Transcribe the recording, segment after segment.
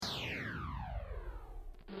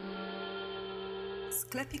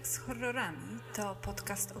Sklepik z horrorami to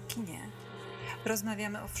podcast o kinie.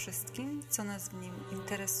 Rozmawiamy o wszystkim, co nas w nim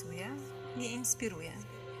interesuje i inspiruje.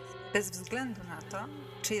 Bez względu na to,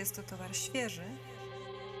 czy jest to towar świeży,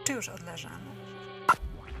 czy już odleżany.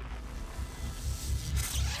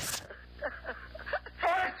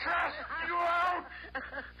 I cast you out,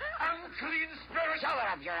 unclean spirit,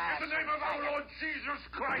 in the name of our Lord Jesus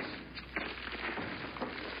Christ.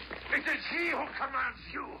 It is He who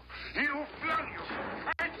commands you, He who flung you,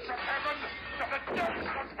 hence of heaven, to the depths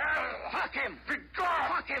of hell. Fuck him! Begone!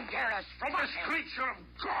 Fuck him, Garrus! From this creature of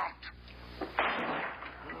God!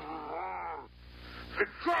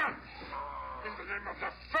 Begone! In the name of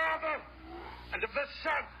the Father, and of the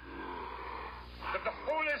Son, and of the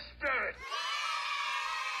Holy Spirit.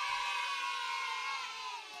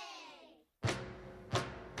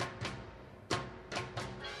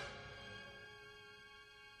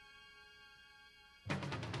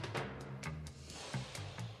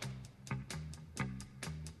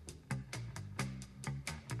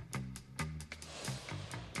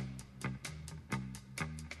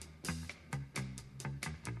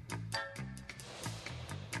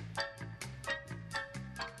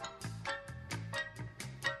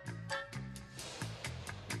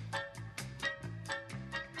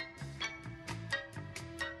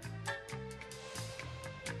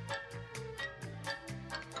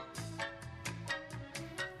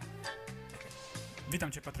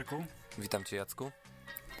 Witam Cię, Patryku. Witam Cię, Jacku.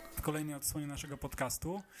 W kolejnej odsłonie naszego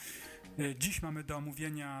podcastu. Dziś mamy do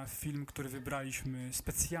omówienia film, który wybraliśmy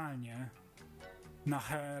specjalnie na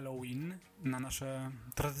Halloween, na nasze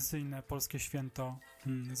tradycyjne polskie święto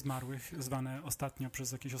zmarłych, zwane ostatnio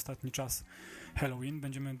przez jakiś ostatni czas Halloween.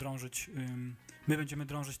 My będziemy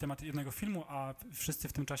drążyć temat jednego filmu, a wszyscy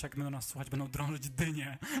w tym czasie, jak będą nas słuchać, będą drążyć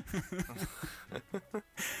dynie.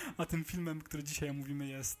 A tym filmem, który dzisiaj omówimy,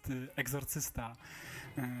 jest Egzorcysta.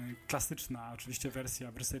 Klasyczna oczywiście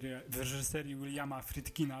wersja w reżyserii Williama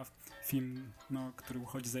Friedkina. Film, który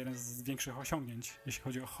uchodzi za jeden z większych osiągnięć, jeśli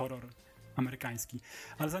chodzi o horror amerykański.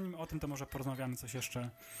 Ale zanim o tym, to może porozmawiamy coś jeszcze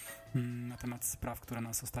na temat spraw, które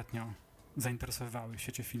nas ostatnio zainteresowały w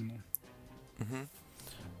świecie filmu.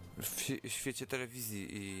 W świecie telewizji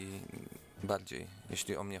i bardziej,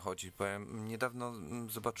 jeśli o mnie chodzi. Powiem, niedawno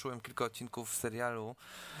zobaczyłem kilka odcinków serialu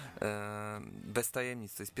Bez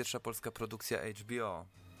tajemnic. To jest pierwsza polska produkcja HBO.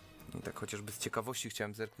 I tak chociażby z ciekawości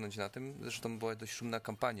chciałem zerknąć na tym. Zresztą była dość szumna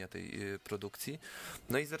kampania tej produkcji.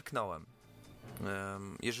 No i zerknąłem.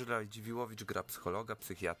 Jerzy Radziwiłłowicz gra psychologa,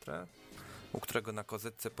 psychiatrę, u którego na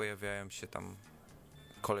kozetce pojawiają się tam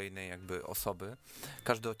kolejne jakby osoby.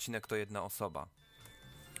 Każdy odcinek to jedna osoba.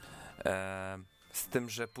 Z tym,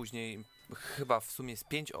 że później chyba w sumie jest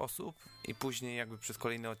 5 osób i później jakby przez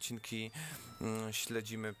kolejne odcinki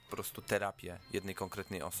śledzimy po prostu terapię jednej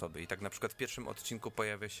konkretnej osoby. I tak na przykład w pierwszym odcinku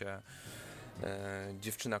pojawia się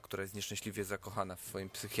dziewczyna, która jest nieszczęśliwie zakochana w swoim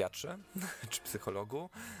psychiatrze czy psychologu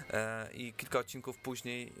i kilka odcinków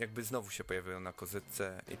później jakby znowu się pojawiają na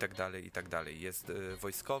kozetce i tak dalej, i tak dalej. Jest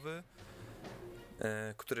wojskowy,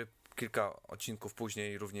 który kilka odcinków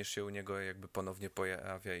później również się u niego jakby ponownie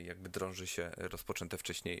pojawia i jakby drąży się rozpoczęte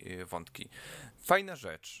wcześniej wątki. Fajna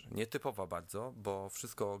rzecz, nietypowa bardzo, bo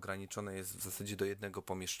wszystko ograniczone jest w zasadzie do jednego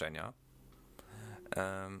pomieszczenia.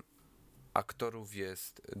 Aktorów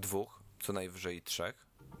jest 2, co najwyżej 3,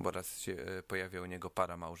 bo raz się pojawia u niego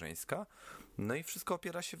para małżeńska. No i wszystko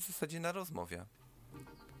opiera się w zasadzie na rozmowie.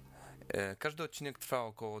 Każdy odcinek trwa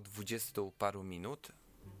około 20 paru minut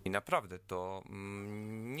i naprawdę to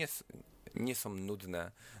nie są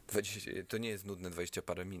nudne, to nie jest nudne 20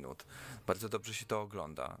 parę minut. Bardzo dobrze się to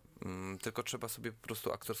ogląda. Tylko trzeba sobie po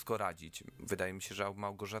prostu aktorsko radzić. Wydaje mi się, że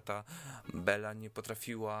Małgorzata Bela nie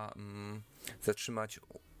potrafiła zatrzymać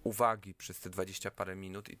uwagi przez te 20 parę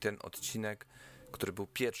minut i ten odcinek, który był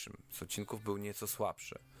pierwszym z odcinków, był nieco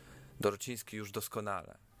słabszy. Dorociński już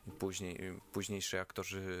doskonale. Późniejsi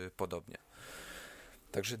aktorzy podobnie.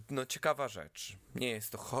 Także ciekawa rzecz. Nie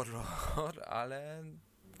jest to horror, ale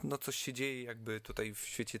coś się dzieje jakby tutaj w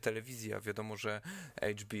świecie telewizji, a wiadomo, że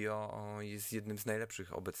HBO jest jednym z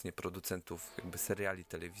najlepszych obecnie producentów jakby seriali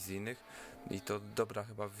telewizyjnych i to dobra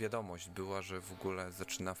chyba wiadomość była, że w ogóle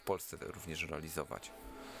zaczyna w Polsce również realizować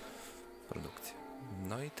produkcję.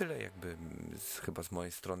 No i tyle jakby chyba z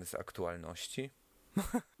mojej strony z aktualności.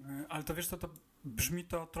 Ale to wiesz co, to brzmi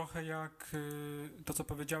to trochę jak to, co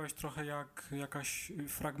powiedziałeś, trochę jak jakaś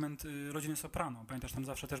fragment Rodziny Soprano. Pamiętasz, tam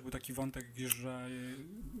zawsze też był taki wątek, że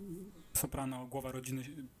Soprano, głowa rodziny,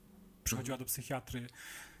 przychodziła do psychiatry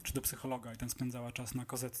czy do psychologa i ten spędzała czas na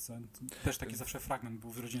kozetce. Też taki zawsze fragment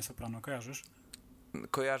był w Rodzinie Soprano, kojarzysz?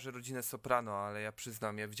 kojarzę Rodzinę Soprano, ale ja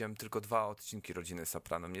przyznam, ja widziałem tylko 2 odcinki Rodziny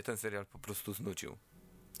Soprano. Mnie ten serial po prostu znudził.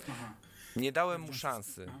 Aha. Nie dałem mu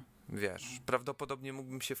szansy, wiesz. Prawdopodobnie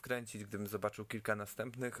mógłbym się wkręcić, gdybym zobaczył kilka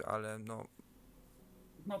następnych, ale no...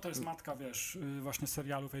 No to jest matka, wiesz, właśnie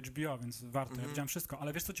serialów HBO, więc warto, ja widziałem wszystko.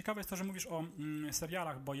 Ale wiesz, co ciekawe jest to, że mówisz o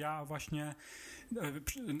serialach, bo ja właśnie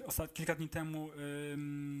kilka dni temu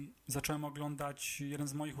zacząłem oglądać jeden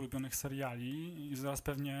z moich ulubionych seriali i zaraz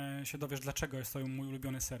pewnie się dowiesz, dlaczego jest to mój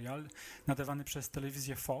ulubiony serial, nadawany przez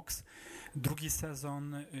telewizję Fox. Drugi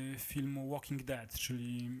sezon filmu Walking Dead,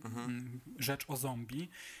 czyli Rzecz o zombie.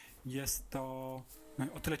 Jest to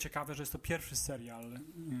o tyle ciekawe, że jest to pierwszy serial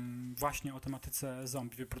właśnie o tematyce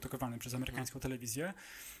zombie wyprodukowany przez amerykańską telewizję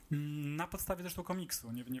na podstawie zresztą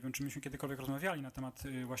komiksu. Nie wiem, czy myśmy kiedykolwiek rozmawiali na temat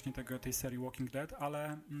właśnie tej serii Walking Dead,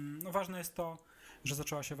 ale no, ważne jest to, że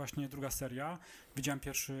zaczęła się właśnie druga seria. Widziałem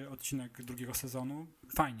pierwszy odcinek drugiego sezonu.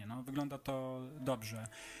 Fajnie, no, wygląda to dobrze.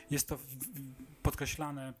 Jest to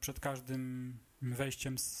podkreślane przed każdym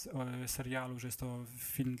wejściem z serialu, że jest to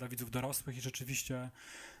film dla widzów dorosłych i rzeczywiście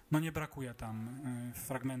no nie brakuje tam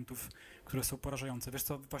fragmentów, które są porażające. Wiesz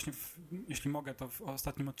co, właśnie jeśli mogę, to w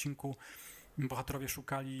ostatnim odcinku bohaterowie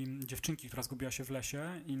szukali dziewczynki, która zgubiła się w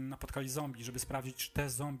lesie i napotkali zombie, żeby sprawdzić, czy te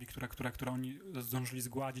zombie, które oni zdążyli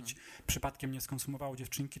zgładzić, przypadkiem nie skonsumowało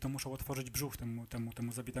dziewczynki, to muszą otworzyć brzuch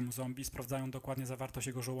temu zabitemu zombie, sprawdzają dokładnie zawartość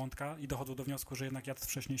jego żołądka i dochodzą do wniosku, że jednak jadł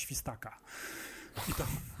wcześniej świstaka. I to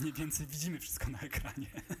mniej więcej widzimy wszystko na ekranie.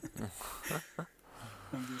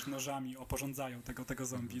 Tam, wiesz, nożami oporządzają tego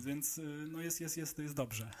zombie, więc no jest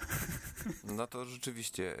dobrze. No to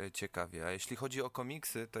rzeczywiście ciekawie. A jeśli chodzi o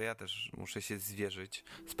komiksy, to ja też muszę się zwierzyć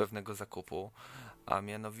z pewnego zakupu, a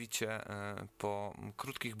mianowicie po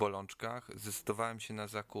krótkich bolączkach zdecydowałem się na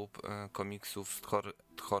zakup komiksów z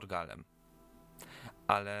Thorgalem.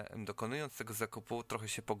 Ale dokonując tego zakupu trochę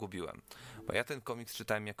się pogubiłem, bo ja ten komiks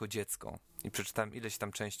czytałem jako dziecko i przeczytałem ileś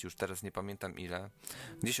tam części, już teraz nie pamiętam ile.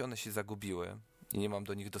 Gdzieś one się zagubiły i nie mam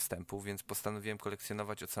do nich dostępu, więc postanowiłem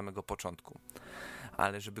kolekcjonować od samego początku.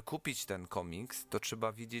 Ale żeby kupić ten komiks, to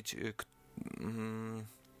trzeba wiedzieć,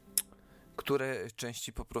 które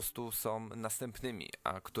części po prostu są następnymi,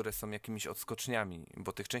 a które są jakimiś odskoczniami,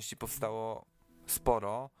 bo tych części powstało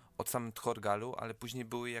sporo od samym Thorgalu, ale później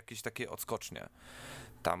były jakieś takie odskocznie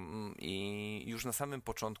tam i już na samym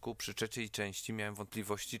początku przy trzeciej części miałem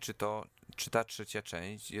wątpliwości, czy ta trzecia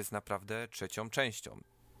część jest naprawdę trzecią częścią,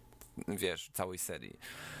 wiesz, całej serii.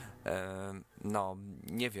 No,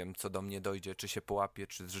 nie wiem, co do mnie dojdzie, czy się połapie,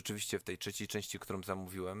 czy rzeczywiście w tej trzeciej części, którą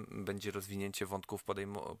zamówiłem, będzie rozwinięcie wątków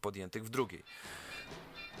podjętych w drugiej.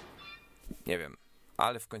 Nie wiem,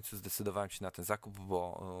 ale w końcu zdecydowałem się na ten zakup,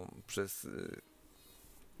 bo przez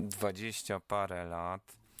 20 parę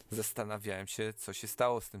lat zastanawiałem się, co się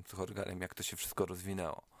stało z tym Thorgalem, jak to się wszystko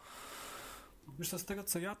rozwinęło. Wiesz co, z tego,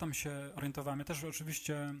 co ja tam się orientowałem, ja też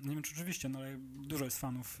oczywiście, nie wiem czy oczywiście, no ale dużo jest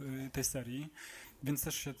fanów tej serii, więc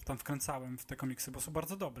też się tam wkręcałem w te komiksy, bo są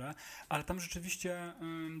bardzo dobre, ale tam rzeczywiście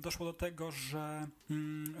doszło do tego, że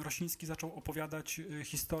Rosiński zaczął opowiadać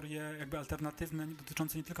historie jakby alternatywne,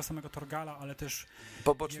 dotyczące nie tylko samego Thorgala, ale też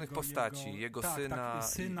pobocznych postaci, jego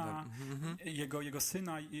syna. Jego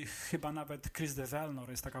syna i chyba nawet Chris de Velnor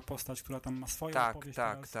jest taka postać, która tam ma swoją opowieść.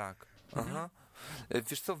 Tak. Aha.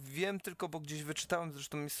 Wiesz co, wiem tylko, bo gdzieś wyczytałem,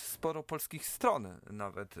 zresztą jest sporo polskich stron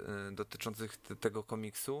nawet dotyczących tego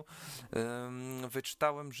komiksu.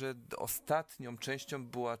 Wyczytałem, że ostatnią częścią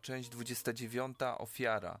była część 29,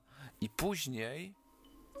 Ofiara. I później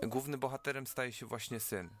głównym bohaterem staje się właśnie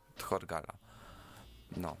syn Thorgala.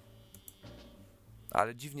 No.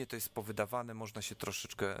 Ale dziwnie to jest powydawane, można się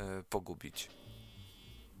troszeczkę pogubić.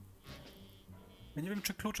 Ja nie wiem,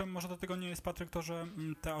 czy kluczem może do tego nie jest, Patryk, to, że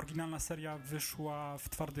ta oryginalna seria wyszła w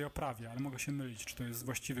twardej oprawie, ale mogę się mylić, czy to jest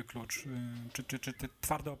właściwy klucz. Czy te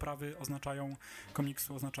twarde oprawy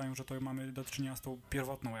komiksu oznaczają, że to mamy do czynienia z tą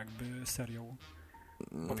pierwotną jakby serią?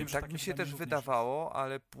 Bo wiem, tak mi się też wydawało,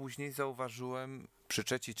 ale później zauważyłem przy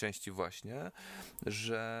trzeciej części właśnie,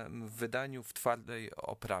 że w wydaniu w twardej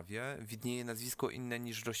oprawie widnieje nazwisko inne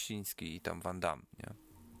niż Rosiński i tam Van Damme, nie?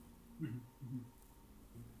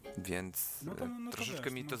 Więc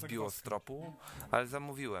troszeczkę mi to zbiło z tropu, ale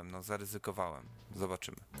zamówiłem, zaryzykowałem.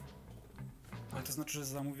 Zobaczymy. Ale to znaczy, że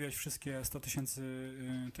zamówiłeś wszystkie 100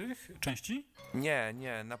 000 tych części?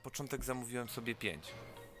 Nie, na początek zamówiłem sobie 5.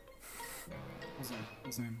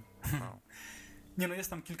 Rozumiem. No. Nie no, jest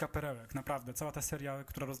tam kilka perełek, naprawdę. Cała ta seria,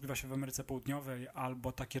 która rozgrywa się w Ameryce Południowej,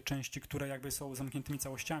 albo takie części, które jakby są zamkniętymi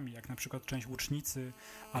całościami, jak na przykład część Łucznicy,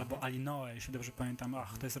 albo Alinoe, jeśli dobrze pamiętam.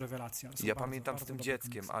 To jest rewelacja. Ja pamiętam z tym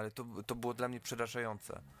dzieckiem, ale to było dla mnie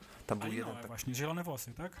przerażające. Tam był Alinoe jeden właśnie, zielone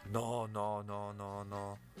włosy, tak? No.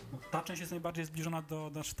 Ta część jest najbardziej zbliżona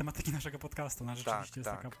do tematyki naszego podcastu. Ona rzeczywiście jest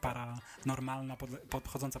taka paranormalna,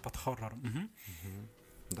 podchodząca pod horror.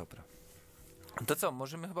 Dobra. To co,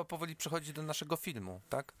 możemy chyba powoli przechodzić do naszego filmu,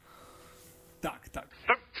 tak? Tak.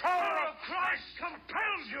 The power of Christ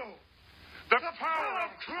compels you! The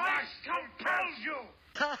power of Christ compels you!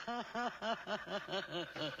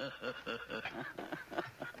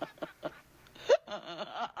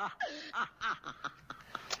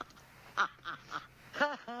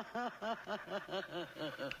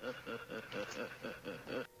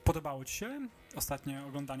 Podobało ci się ostatnie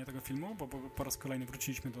oglądanie tego filmu? Bo po raz kolejny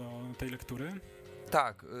wróciliśmy do tej lektury.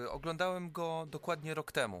 Tak, oglądałem go dokładnie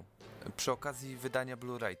rok temu, przy okazji wydania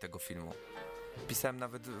Blu-ray tego filmu. Pisałem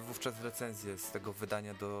nawet wówczas recenzję z tego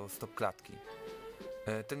wydania do stopklatki.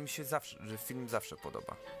 Ten mi się film zawsze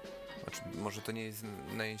podoba. Znaczy, może to nie jest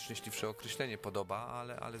najszczęśliwsze określenie podoba,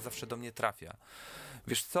 ale zawsze do mnie trafia.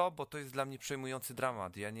 Wiesz co, bo to jest dla mnie przejmujący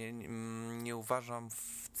dramat. Ja nie uważam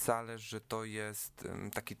wcale, że to jest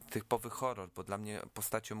taki typowy horror, bo dla mnie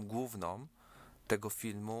postacią główną tego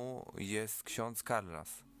filmu jest ksiądz Carlas.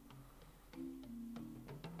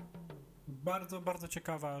 Bardzo, bardzo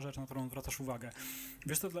ciekawa rzecz, na którą zwracasz uwagę.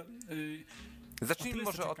 Wiesz to Zacznijmy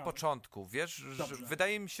może od początku, wiesz, że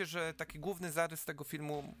wydaje mi się, że taki główny zarys tego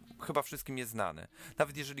filmu chyba wszystkim jest znany.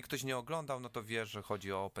 Nawet jeżeli ktoś nie oglądał, no to wie, że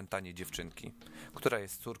chodzi o opętanie dziewczynki, która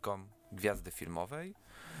jest córką gwiazdy filmowej,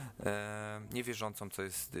 niewierzącą, co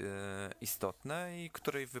jest istotne, i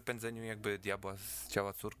której w wypędzeniu jakby diabła z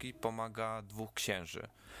ciała córki pomaga dwóch księży.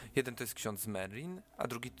 Jeden to jest ksiądz Merlin, a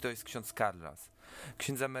drugi to jest ksiądz Carlas.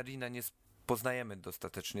 Księdza Merlina nie poznajemy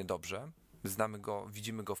dostatecznie dobrze. Znamy go,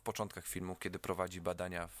 widzimy go w początkach filmu, kiedy prowadzi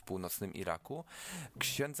badania w północnym Iraku.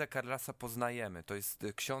 Księdza Carlasa poznajemy. To jest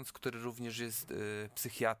ksiądz, który również jest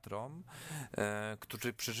psychiatrą,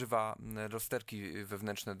 który przeżywa rozterki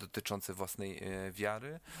wewnętrzne dotyczące własnej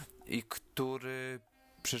wiary i który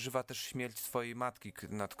przeżywa też śmierć swojej matki,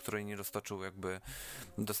 nad której nie roztoczył jakby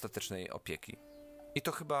dostatecznej opieki. I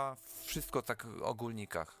to chyba wszystko tak w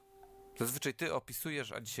ogólnikach. Zazwyczaj ty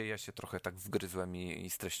opisujesz, a dzisiaj ja się trochę tak wgryzłem i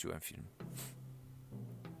streściłem film.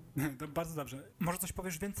 To bardzo dobrze. Może coś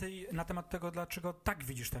powiesz więcej na temat tego, dlaczego tak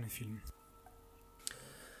widzisz ten film?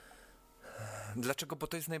 Dlaczego? Bo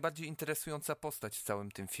to jest najbardziej interesująca postać w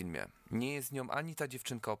całym tym filmie. Nie jest nią ani ta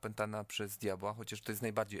dziewczynka opętana przez diabła, chociaż to jest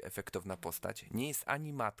najbardziej efektowna postać. Nie jest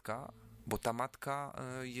ani matka, bo ta matka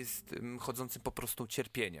jest chodzącym po prostu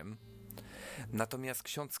cierpieniem. Natomiast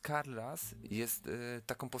ksiądz Carlas jest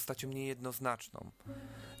taką postacią niejednoznaczną.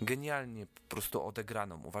 Genialnie po prostu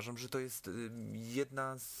odegraną. Uważam, że to jest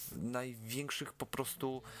jedna z największych po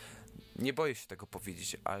prostu, nie boję się tego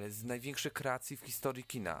powiedzieć, ale z największych kreacji w historii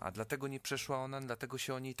kina. A dlatego nie przeszła ona, dlatego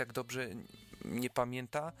się o niej tak dobrze nie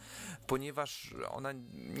pamięta, ponieważ ona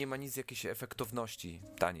nie ma nic z jakiejś efektowności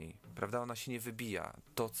taniej, prawda? Ona się nie wybija.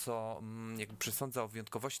 To, co jakby przesądza o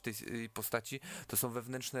wyjątkowości tej postaci, to są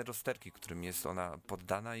wewnętrzne rozterki, którym jest ona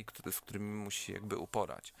poddana i z którymi musi się jakby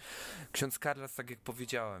uporać. Ksiądz Carlas, tak jak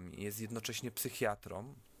powiedziałem, jest jednocześnie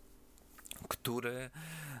psychiatrą, który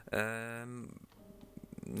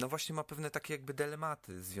no właśnie ma pewne takie jakby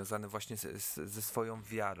dylematy związane właśnie ze swoją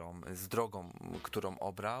wiarą, z drogą, którą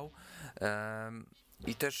obrał,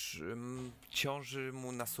 i też ciąży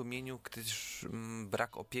mu na sumieniu też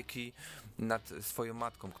brak opieki nad swoją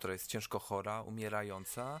matką, która jest ciężko chora,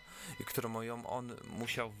 umierająca i którą on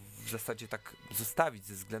musiał w zasadzie tak zostawić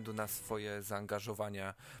ze względu na swoje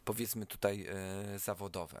zaangażowania, powiedzmy tutaj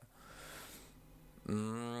zawodowe.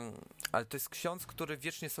 Ale to jest ksiądz, który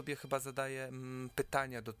wiecznie sobie chyba zadaje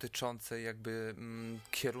pytania dotyczące jakby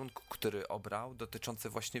kierunku, który obrał, dotyczące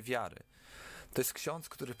właśnie wiary. To jest ksiądz,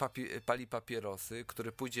 który pali papierosy,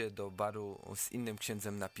 który pójdzie do baru z innym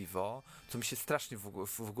księdzem na piwo, co mi się strasznie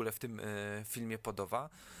w ogóle w tym filmie podoba,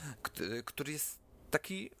 który jest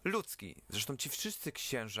taki ludzki. Zresztą ci wszyscy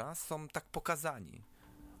księża są tak pokazani.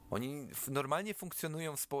 Oni normalnie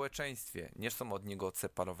funkcjonują w społeczeństwie, nie są od niego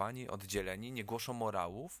odseparowani, oddzieleni, nie głoszą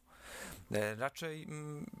morałów, raczej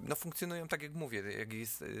no, funkcjonują tak jak mówię,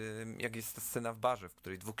 jak jest ta scena w barze, w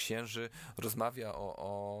której dwóch księży rozmawia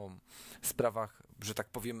o sprawach, że tak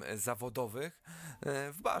powiem, zawodowych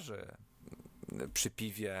w barze, przy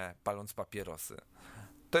piwie, paląc papierosy.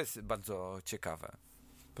 To jest bardzo ciekawe.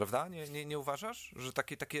 Prawda? Nie uważasz, że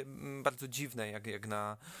takie bardzo dziwne, jak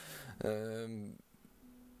na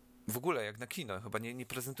w ogóle jak na kino, chyba nie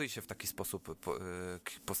prezentuje się w taki sposób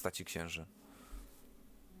postaci księży.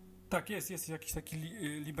 Tak, jest jakiś taki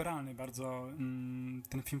liberalny bardzo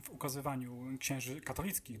ten film w ukazywaniu księży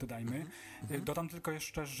katolickich, dodajmy. Dodam tylko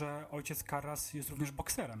jeszcze, że ojciec Karras jest również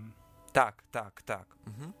bokserem. Tak.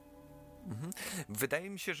 Wydaje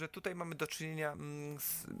mi się, że tutaj mamy do czynienia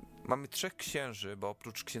mamy 3 księży, bo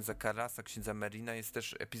oprócz księdza Karrasa, księdza Merina jest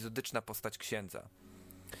też epizodyczna postać księdza,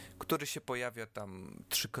 który się pojawia tam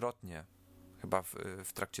 3-krotnie chyba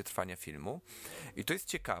w trakcie trwania filmu. I to jest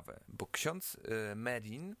ciekawe, bo ksiądz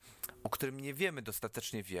Merin, o którym nie wiemy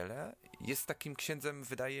dostatecznie wiele, jest takim księdzem,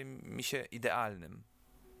 wydaje mi się, idealnym.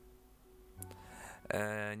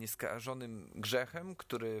 Nieskażonym grzechem,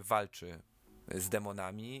 który walczy z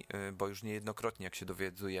demonami, bo już niejednokrotnie, jak się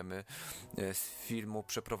dowiadujemy z filmu,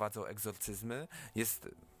 przeprowadzał egzorcyzmy. Jest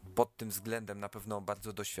pod tym względem na pewno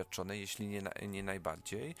bardzo doświadczony, jeśli nie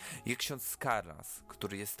najbardziej. Jest ksiądz Karras,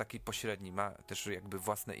 który jest taki pośredni, ma też jakby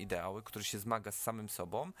własne ideały, który się zmaga z samym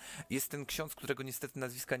sobą. Jest ten ksiądz, którego niestety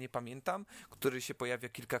nazwiska nie pamiętam, który się pojawia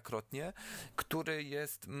kilkakrotnie, który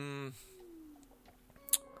jest...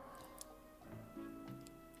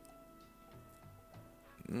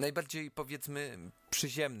 najbardziej, powiedzmy,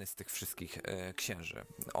 przyziemny z tych wszystkich księży.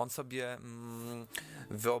 On sobie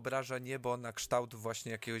wyobraża niebo na kształt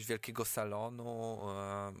właśnie jakiegoś wielkiego salonu,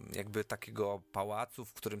 jakby takiego pałacu,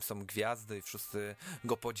 w którym są gwiazdy i wszyscy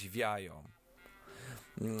go podziwiają.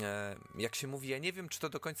 Jak się mówi, ja nie wiem, czy to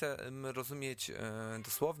do końca rozumieć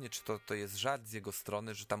dosłownie, czy to jest żart z jego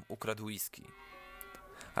strony, że tam ukradł whisky.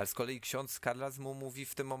 Ale z kolei ksiądz Karlas mu mówi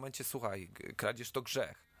w tym momencie, słuchaj, kradzież to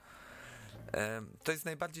grzech. To jest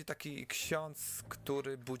najbardziej taki ksiądz,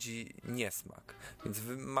 który budzi niesmak. Więc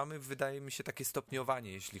mamy, wydaje mi się, takie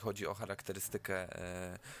stopniowanie, jeśli chodzi o charakterystykę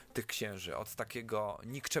tych księży. Od takiego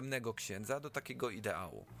nikczemnego księdza do takiego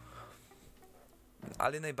ideału.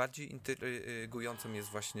 Ale najbardziej intrygującą jest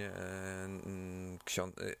właśnie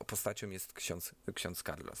postacią jest ksiądz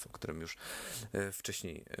Karlas, o którym już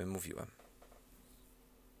wcześniej mówiłem.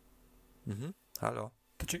 Halo?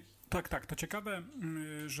 Tak, to ciekawe,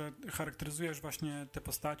 że charakteryzujesz właśnie te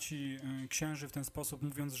postaci księży w ten sposób,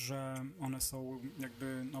 mówiąc, że one są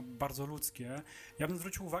jakby bardzo ludzkie. Ja bym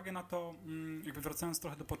zwrócił uwagę na to, jakby wracając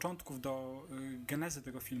trochę do początków, do genezy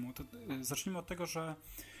tego filmu, to zacznijmy od tego, że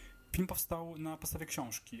film powstał na podstawie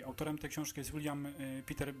książki. Autorem tej książki jest William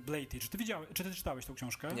Peter Blatty. Czy ty czytałeś tą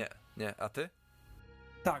książkę? Nie. A ty?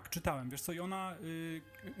 Tak, czytałem. Wiesz co, i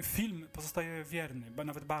film pozostaje wierny,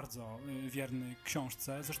 nawet bardzo wierny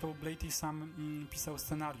książce. Zresztą Blatty sam pisał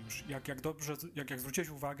scenariusz. Jak zwróciłeś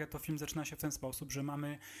uwagę, to film zaczyna się w ten sposób, że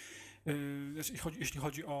mamy, jeśli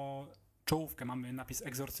chodzi o czołówkę, mamy napis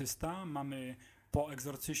Egzorcysta, mamy po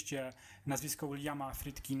egzorcyście nazwisko Williama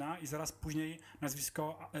Friedkina i zaraz później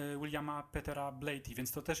nazwisko Williama Petera Blatty,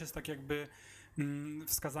 więc to też jest tak jakby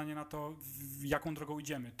wskazanie na to, w jaką drogą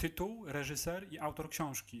idziemy. Tytuł, reżyser i autor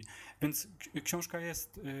książki. Więc książka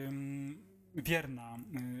jest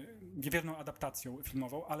wierną adaptacją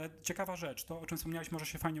filmową, ale ciekawa rzecz, to o czym wspomniałeś może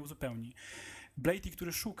się fajnie uzupełni. Blatty,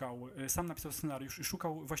 który sam napisał scenariusz i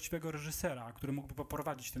szukał właściwego reżysera, który mógłby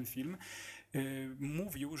poprowadzić ten film,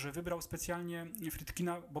 mówił, że wybrał specjalnie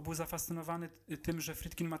Friedkina, bo był zafascynowany tym, że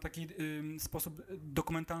Friedkin ma taki sposób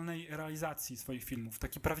dokumentalnej realizacji swoich filmów,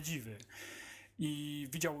 taki prawdziwy. I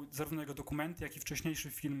widział zarówno jego dokumenty, jak i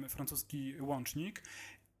wcześniejszy film francuski Łącznik.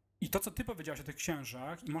 I to, co ty powiedziałeś o tych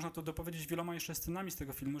księżach, i można to dopowiedzieć wieloma jeszcze scenami z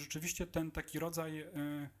tego filmu, rzeczywiście ten taki rodzaj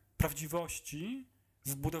prawdziwości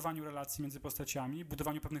w budowaniu relacji między postaciami,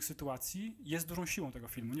 budowaniu pewnych sytuacji jest dużą siłą tego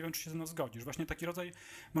filmu. Nie wiem, czy się ze mną zgodzisz. Właśnie taki rodzaj,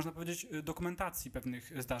 można powiedzieć, dokumentacji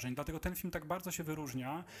pewnych zdarzeń. Dlatego ten film tak bardzo się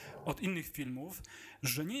wyróżnia od innych filmów,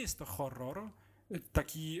 że nie jest to horror,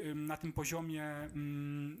 taki na tym poziomie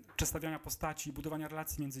przedstawiania postaci, budowania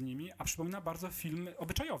relacji między nimi, a przypomina bardzo film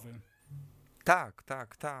obyczajowy. Tak.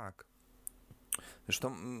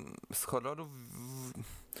 Zresztą z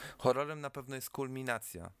horrorem na pewno jest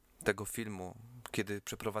kulminacja tego filmu, kiedy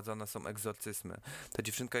przeprowadzone są egzorcyzmy. Ta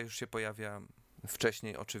dziewczynka już się pojawia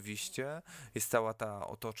wcześniej oczywiście, jest cała ta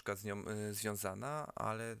otoczka z nią związana,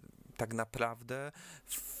 ale tak naprawdę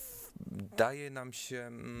daje nam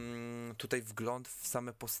się tutaj wgląd w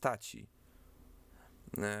same postaci.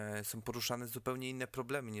 Są poruszane zupełnie inne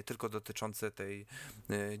problemy, nie tylko dotyczące tej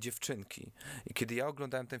dziewczynki. I kiedy ja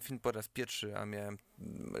oglądałem ten film po raz pierwszy, a miałem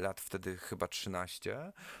lat wtedy chyba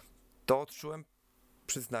 13, to odczułem,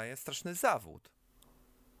 przyznaję, straszny zawód.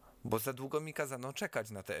 Bo za długo mi kazano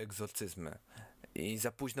czekać na te egzorcyzmy i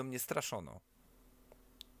za późno mnie straszono.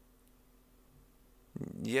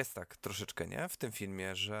 jest tak troszeczkę, nie? W tym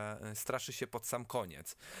filmie, że straszy się pod sam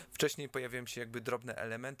koniec. Wcześniej pojawiają się jakby drobne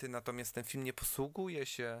elementy, natomiast ten film nie posługuje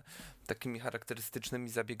się takimi charakterystycznymi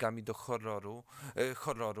zabiegami do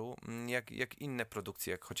horroru, jak inne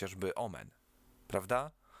produkcje, jak chociażby Omen.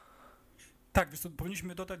 Prawda? Tak, więc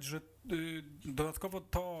powinniśmy dodać, że dodatkowo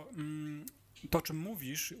to, o czym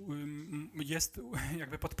mówisz, jest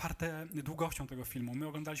jakby podparte długością tego filmu. My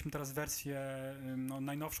oglądaliśmy teraz wersję,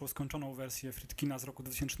 najnowszą, skończoną wersję Friedkina z roku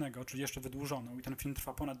 2000, czyli jeszcze wydłużoną, i ten film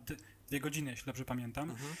trwa ponad 2 godziny, jeśli dobrze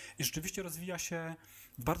pamiętam. I rzeczywiście rozwija się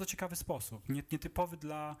w bardzo ciekawy sposób, nietypowy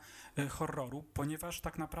dla horroru, ponieważ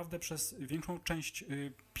tak naprawdę przez większą część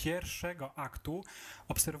pierwszego aktu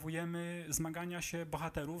obserwujemy zmagania się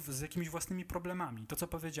bohaterów z jakimiś własnymi problemami. To, co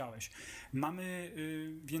powiedziałeś. Mamy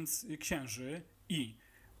więc księży i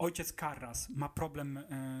ojciec Karras ma problem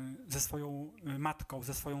ze swoją matką,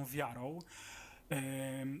 ze swoją wiarą.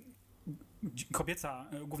 Kobieca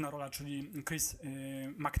główna rola, czyli Chris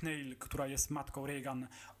McNeil, która jest matką Reagan,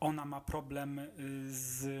 ona ma problem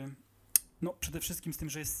przede wszystkim z tym,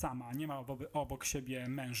 że jest sama, nie ma obok siebie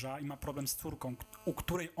męża i ma problem z córką, u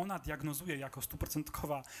której ona diagnozuje jako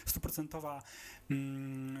stuprocentowa,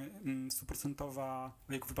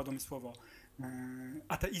 jak wypadło mi słowo,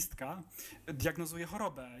 ateistka, diagnozuje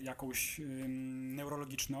chorobę jakąś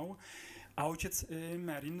neurologiczną, a ojciec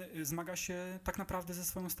Merin zmaga się tak naprawdę ze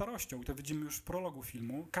swoją starością. I to widzimy już w prologu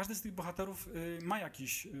filmu. Każdy z tych bohaterów ma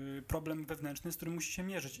jakiś problem wewnętrzny, z którym musi się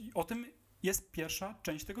mierzyć. I o tym jest pierwsza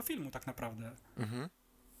część tego filmu tak naprawdę.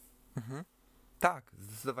 Tak,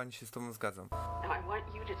 zdecydowanie się z tobą zgadzam. Now I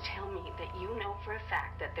want you to tell me that you know for a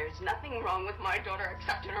fact that there's nothing wrong with my daughter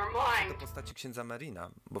except in her mind. Do postaci księdza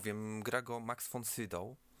Merina, bowiem gra go Max von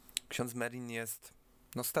Sydow. Ksiądz Merin jest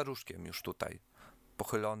staruszkiem już tutaj,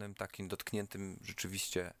 pochylonym, takim dotkniętym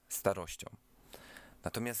rzeczywiście starością.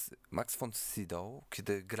 Natomiast Max von Sydow,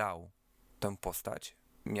 kiedy grał tę postać,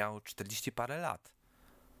 miał 40 parę lat.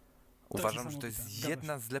 Uważam, że to jest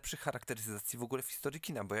jedna z lepszych charakteryzacji w ogóle w historii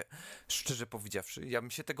kina, bo ja, szczerze powiedziawszy, ja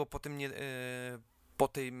bym się tego po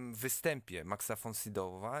tym występie Maxa von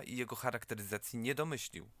Sydowa i jego charakteryzacji nie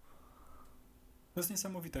domyślił. To jest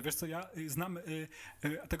niesamowite. Wiesz co, ja znam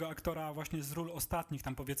tego aktora właśnie z ról ostatnich,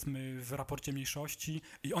 tam powiedzmy w Raporcie Mniejszości,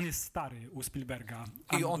 i on jest stary u Spielberga.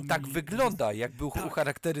 I on tak wygląda, jak był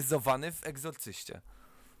ucharakteryzowany w Egzorcyście.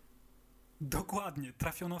 Dokładnie,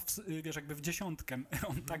 trafiono jakby w dziesiątkę.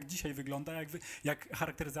 On tak dzisiaj wygląda, jak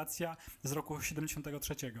charakteryzacja z roku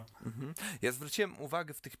 73. Ja zwróciłem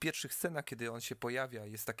uwagę w tych pierwszych scenach, kiedy on się pojawia,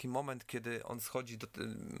 jest taki moment, kiedy on schodzi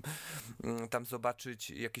tam zobaczyć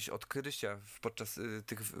jakieś odkrycia podczas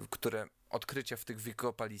odkrycia w tych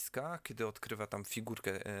wykopaliskach, kiedy odkrywa tam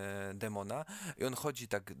figurkę demona i on chodzi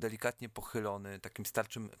tak delikatnie pochylony, takim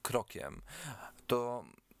starczym krokiem. To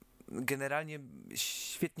generalnie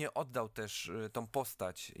świetnie oddał też tą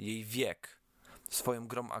postać, jej wiek, swoją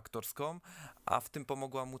grą aktorską, a w tym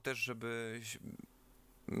pomogła mu też, żeby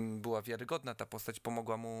była wiarygodna ta postać,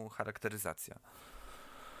 pomogła mu charakteryzacja.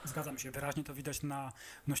 Zgadzam się, wyraźnie to widać na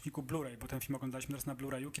nośniku Blu-ray, bo ten film oglądaliśmy teraz na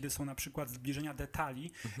Blu-rayu, kiedy są na przykład zbliżenia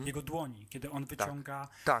detali jego dłoni, kiedy on wyciąga...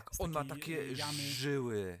 Tak, on ma takie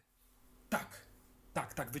żyły. Tak,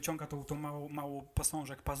 wyciąga tą małą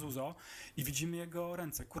posążek Pazuzo i widzimy jego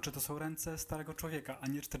ręce. Kurczę, to są ręce starego człowieka, a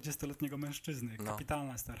nie 40-letniego mężczyzny.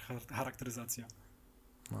 Kapitalna jest ta charakteryzacja.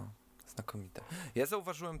 Znakomite. Ja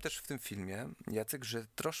zauważyłem też w tym filmie, Jacek, że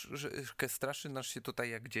troszkę straszy nas się tutaj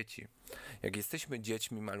jak dzieci. Jak jesteśmy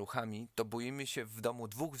dziećmi, maluchami, to boimy się w domu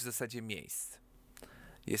 2 w zasadzie miejsc.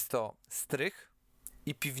 Jest to strych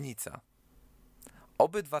i piwnica.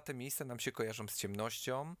 Obydwa te miejsca nam się kojarzą z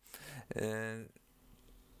ciemnością,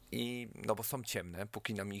 bo są ciemne,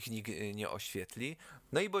 póki nam ich nikt nie oświetli.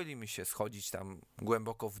 No i boimy się schodzić tam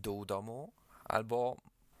głęboko w dół domu albo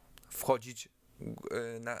wchodzić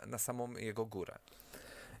na samą jego górę.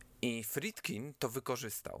 I Friedkin to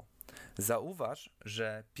wykorzystał. Zauważ,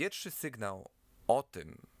 że pierwszy sygnał o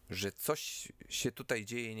tym, że coś się tutaj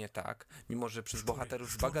dzieje nie tak, mimo że przez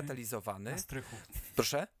bohaterów zbagatelizowany... Na strychu.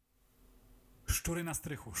 Proszę? Szczury na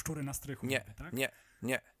strychu.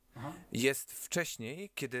 Nie. Aha. Jest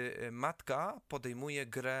wcześniej, kiedy matka podejmuje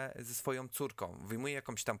grę ze swoją córką. Wyjmuje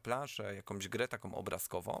jakąś tam planszę, jakąś grę taką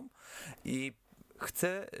obrazkową i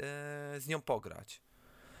chce z nią pograć.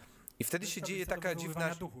 I wtedy się dzieje taka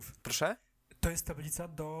dziwna... duchów. Proszę? To jest tablica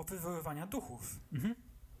do wywoływania duchów.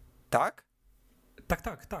 Tak?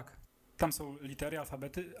 Tak. Tam są litery,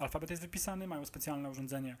 alfabet jest wypisany, mają specjalne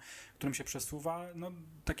urządzenie, którym się przesuwa.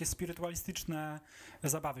 Takie spirytualistyczne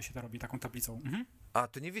zabawy się to robi taką tablicą. A,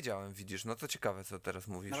 to nie wiedziałem, widzisz. No to ciekawe, co teraz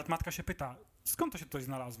mówisz. Nawet matka się pyta, skąd to się tutaj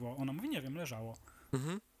znalazło? Ona mówi, nie wiem, leżało.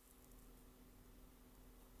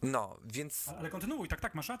 No, więc... Ale kontynuuj,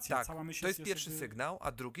 tak, masz rację. Tak, cała myśl to jest pierwszy sygnał,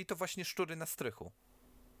 a drugi to właśnie szczury na strychu.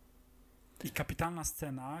 I kapitalna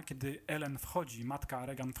scena, kiedy Ellen wchodzi, matka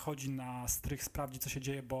Regan wchodzi na strych, sprawdzi, co się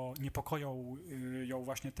dzieje, bo niepokoją ją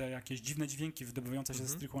właśnie te jakieś dziwne dźwięki wydobywające się ze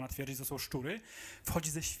strychu. Ona twierdzi, że to są szczury.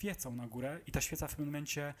 Wchodzi ze świecą na górę i ta świeca w pewnym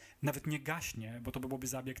momencie nawet nie gaśnie, bo to byłoby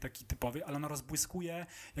zabieg taki typowy, ale ona rozbłyskuje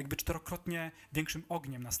jakby 4-krotnie większym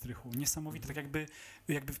ogniem na strychu. Niesamowite, tak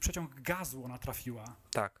jakby w przeciąg gazu ona trafiła.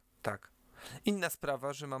 Tak. Inna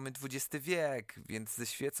sprawa, że mamy XX wiek, więc ze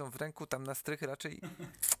świecą w ręku tam na strych raczej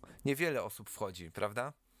niewiele osób wchodzi,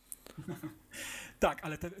 prawda? Tak,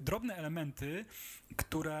 ale te drobne elementy,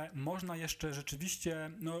 które można jeszcze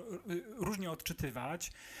rzeczywiście różnie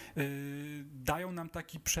odczytywać, dają nam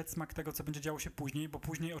taki przedsmak tego, co będzie działo się później, bo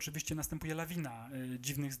później oczywiście następuje lawina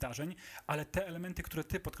dziwnych zdarzeń, ale te elementy, które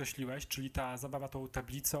ty podkreśliłeś, czyli ta zabawa tą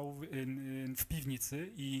tablicą w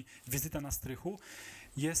piwnicy i wizyta na strychu,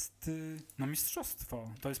 jest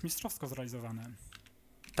mistrzostwo. To jest mistrzowsko zrealizowane.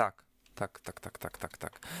 Tak.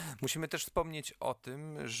 Musimy też wspomnieć o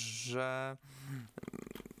tym, że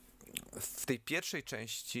w tej pierwszej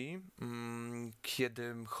części,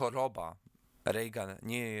 kiedy choroba Regan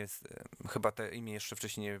nie jest, chyba to imię jeszcze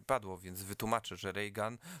wcześniej nie padło, więc wytłumaczę, że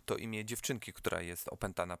Regan to imię dziewczynki, która jest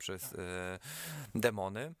opętana przez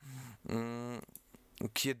demony,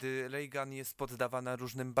 kiedy Regan jest poddawana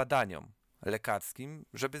różnym badaniom lekarskim,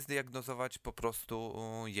 żeby zdiagnozować po prostu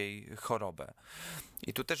jej chorobę.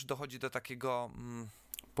 I tu też dochodzi do takiego,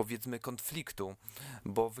 powiedzmy, konfliktu,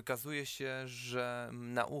 bo wykazuje się, że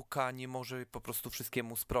nauka nie może po prostu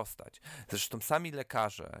wszystkiemu sprostać. Zresztą sami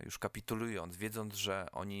lekarze, już kapitulując, wiedząc, że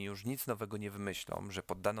oni już nic nowego nie wymyślą, że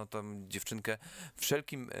poddano tą dziewczynkę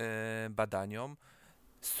wszelkim badaniom,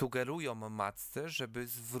 sugerują matce, żeby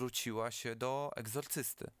zwróciła się do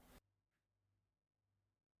egzorcysty.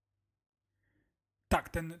 Tak,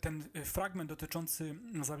 ten fragment dotyczący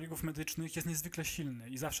zabiegów medycznych jest niezwykle silny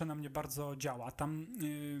i zawsze na mnie bardzo działa. Tam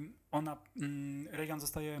Regan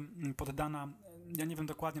zostaje poddana, ja nie wiem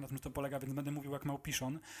dokładnie na czym to polega, więc będę mówił jak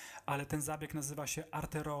Małpiszon, ale ten zabieg nazywa się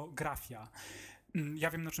arterografia.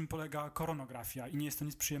 Ja wiem, na czym polega koronografia i nie jest to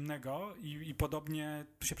nic przyjemnego i podobnie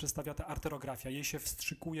tu się przedstawia ta arterografia. Jej się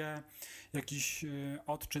wstrzykuje jakiś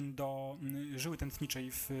odczyn do żyły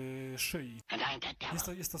tętniczej w szyi.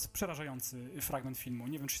 Jest to przerażający fragment filmu.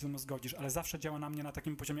 Nie wiem, czy się ze mną zgodzisz, ale zawsze działa na mnie na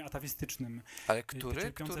takim poziomie atawistycznym. Ale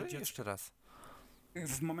który? Jeszcze raz.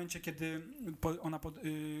 W momencie, kiedy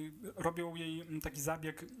robią jej taki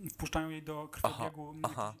zabieg, wpuszczają jej do krwiobiegu.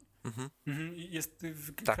 Jest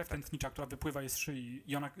krew tętnicza, która wypływa jej z szyi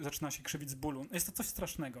i ona zaczyna się krzywić z bólu. Jest to coś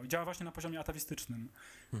strasznego. Działa właśnie na poziomie atawistycznym.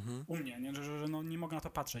 U mnie, nie? Że nie mogę na to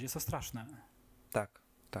patrzeć. Jest to straszne. Tak.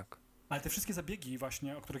 Ale te wszystkie zabiegi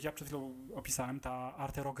właśnie, o których ja przed chwilą opisałem, ta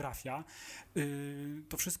arterografia,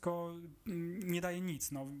 to wszystko nie daje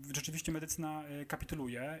nic. Rzeczywiście medycyna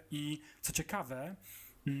kapituluje i co ciekawe,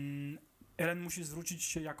 Ellen musi zwrócić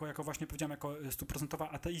się jako właśnie powiedziałem, jako 100%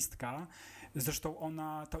 ateistka. Zresztą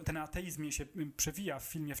ten ateizm jej się przewija w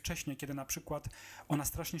filmie wcześniej, kiedy na przykład ona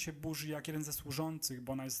strasznie się burzy jak jeden ze służących,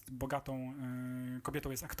 bo ona jest bogatą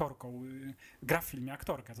kobietą, jest aktorką, gra w filmie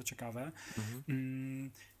aktorka, co ciekawe.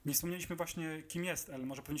 Nie wspomnieliśmy właśnie, kim jest Ellen,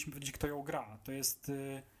 może powinniśmy powiedzieć, kto ją gra. To jest...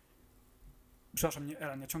 Przepraszam, nie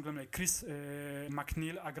Ellen, ja ciągle mówię Chris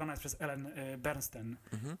McNeil, a grana jest przez Ellen Bernstein.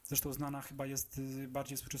 Zresztą znana chyba jest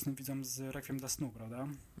bardziej współczesnym widzom z Requiem dla snu, prawda?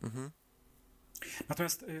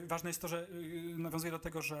 Natomiast ważne jest to, że nawiązuje do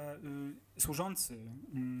tego, że służący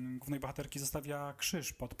głównej bohaterki zostawia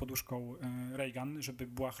krzyż pod poduszką Regan, żeby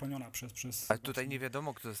była chroniona przez... Ale tutaj nie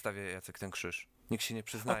wiadomo, kto zostawia, Jacek, ten krzyż. Nikt się nie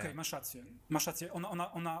przyznaje. Okej, masz rację.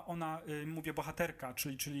 Ona mówię bohaterka,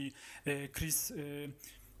 czyli Chris...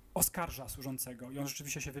 oskarża służącego i on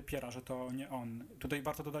rzeczywiście się wypiera, że to nie on. Tutaj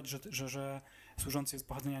warto dodać, że służący jest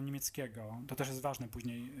pochodzenia niemieckiego. To też jest ważne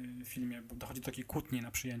później w filmie, bo dochodzi do takiej kłótni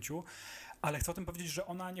na przyjęciu. Ale chcę o tym powiedzieć, że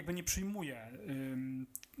ona jakby nie przyjmuje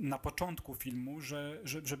na początku filmu,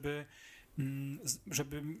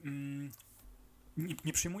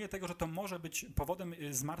 nie przyjmuje tego, że to może być powodem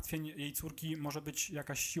zmartwień jej córki, może być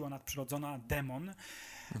jakaś siła nadprzyrodzona, demon.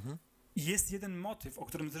 Jest jeden motyw, o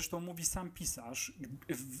którym zresztą mówi sam pisarz,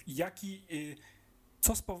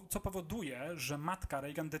 co powoduje, że matka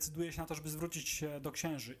Regan decyduje się na to, żeby zwrócić się do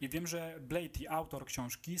księży. I wiem, że Blatty, autor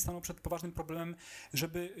książki, stanął przed poważnym problemem,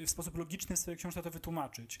 żeby w sposób logiczny w swojej książce to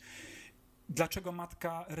wytłumaczyć. Dlaczego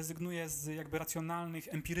matka rezygnuje z jakby racjonalnych,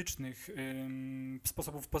 empirycznych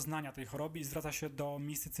sposobów poznania tej choroby i zwraca się do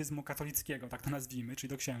mistycyzmu katolickiego, tak to nazwijmy, czyli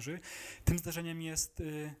do księży. Tym zdarzeniem jest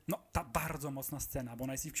ta bardzo mocna scena, bo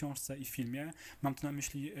ona jest i w książce, i w filmie. Mam tu na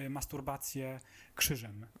myśli masturbację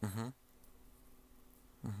krzyżem.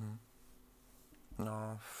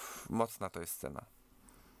 No, mocna to jest scena.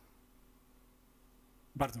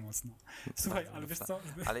 Bardzo mocno. Słuchaj, Bardzo ale mocna. wiesz co?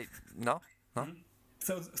 Ale no.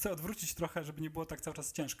 Chcę odwrócić trochę, żeby nie było tak cały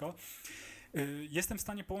czas ciężko. Jestem w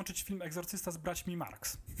stanie połączyć film Egzorcysta z braćmi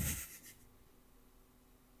Marx.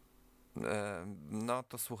 No,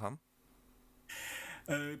 to słucham.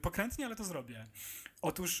 Pokrętnie, ale to zrobię.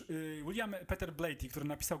 Otóż William Peter Blatty, który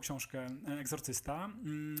napisał książkę Egzorcysta,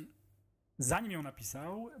 zanim ją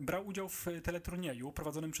napisał, brał udział w teleturnieju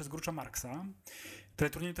prowadzonym przez Groucha Marxa,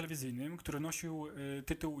 teleturnieju telewizyjnym, który nosił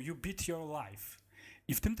tytuł You Beat Your Life.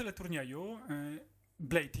 I w tym teleturnieju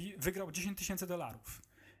Blatty wygrał $10,000.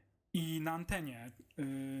 I na antenie,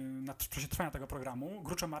 w czasie trwania tego programu,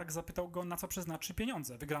 Groucho Marx zapytał go, na co przeznaczy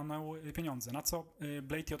pieniądze, wygrane pieniądze. Na co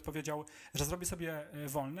Blatty odpowiedział, że zrobi sobie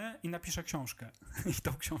wolne i napisze książkę. I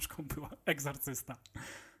tą książką była Egzorcysta.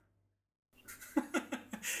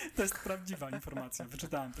 To jest prawdziwa informacja,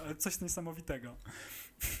 wyczytałem to, ale coś niesamowitego.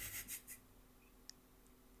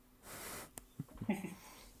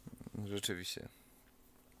 Rzeczywiście.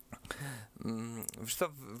 Wiesz co,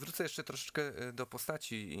 wrócę jeszcze troszeczkę do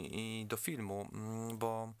postaci i do filmu,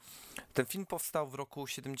 bo ten film powstał w roku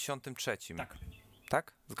 73. Tak.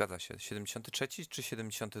 Tak? Zgadza się. 73 czy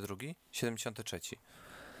 72? 73.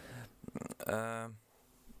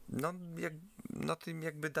 Tym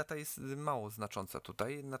jakby data jest mało znacząca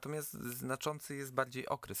tutaj, natomiast znaczący jest bardziej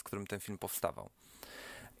okres, w którym ten film powstawał.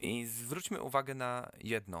 I zwróćmy uwagę na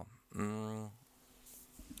jedno.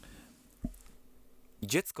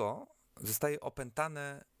 Dziecko zostaje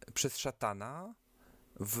opętane przez szatana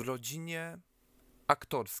w rodzinie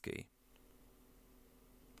aktorskiej.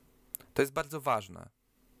 To jest bardzo ważne.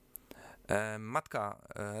 Matka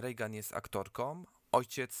Reagan jest aktorką,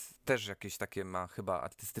 ojciec też jakieś takie ma chyba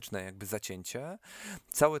artystyczne jakby zacięcie.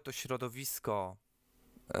 Całe to środowisko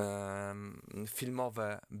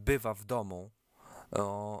filmowe bywa w domu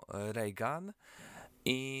Reagan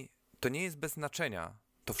i to nie jest bez znaczenia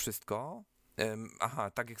to wszystko.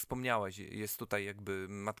 Tak jak wspomniałeś, jest tutaj jakby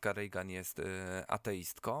matka Reagan jest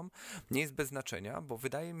ateistką. Nie jest bez znaczenia, bo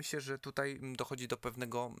wydaje mi się, że tutaj dochodzi do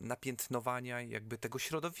pewnego napiętnowania jakby tego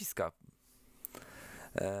środowiska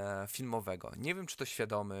filmowego. Nie wiem, czy to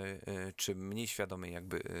świadomy, czy mniej świadomy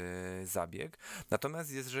jakby zabieg.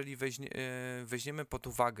 Natomiast jeżeli weźmiemy pod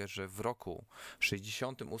uwagę, że w roku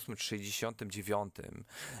 68 czy 69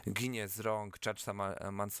 ginie z rąk Charlesa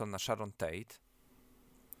Mansona Sharon Tate,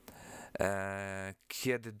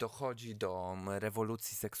 kiedy dochodzi do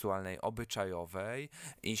rewolucji seksualnej obyczajowej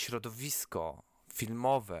i środowisko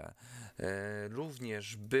filmowe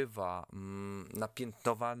również bywa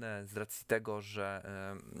napiętnowane z racji tego, że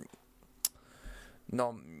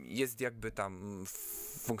jest jakby tam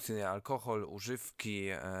funkcjonuje alkohol, używki,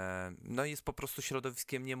 jest po prostu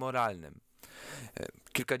środowiskiem niemoralnym.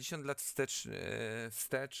 Kilkadziesiąt lat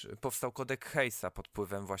wstecz powstał kodeks Hayesa pod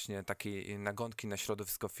wpływem właśnie takiej nagonki na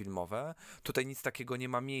środowisko filmowe. Tutaj nic takiego nie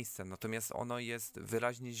ma miejsca, natomiast ono jest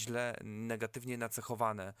wyraźnie źle, negatywnie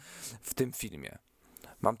nacechowane w tym filmie.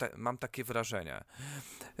 Mam takie wrażenie.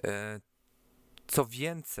 Co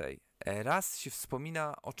więcej, raz się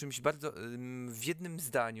wspomina o czymś bardzo, w jednym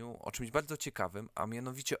zdaniu, o czymś bardzo ciekawym, a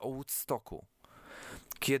mianowicie o Woodstocku.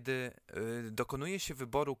 Kiedy dokonuje się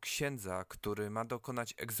wyboru księdza, który ma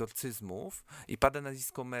dokonać egzorcyzmów i pada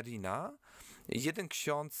nazwisko Merina, jeden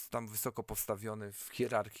ksiądz, tam wysoko postawiony w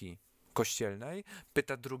hierarchii kościelnej,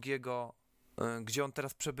 pyta drugiego, gdzie on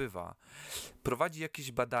teraz przebywa. Prowadzi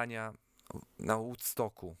jakieś badania na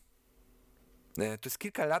Woodstocku. To jest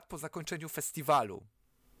kilka lat po zakończeniu festiwalu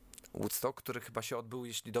Woodstock, który chyba się odbył,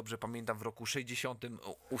 jeśli dobrze pamiętam, w roku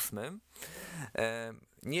 68.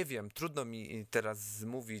 Nie wiem, trudno mi teraz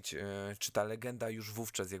mówić, czy ta legenda już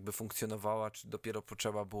wówczas jakby funkcjonowała, czy dopiero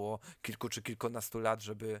potrzeba było kilku czy kilkunastu lat,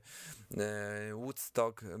 żeby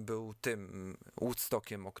Woodstock był tym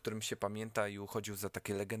Woodstockiem, o którym się pamięta i uchodził za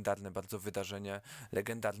takie legendarne bardzo wydarzenie,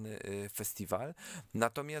 legendarny festiwal.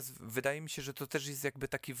 Natomiast wydaje mi się, że to też jest jakby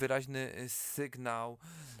taki wyraźny sygnał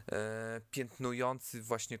piętnujący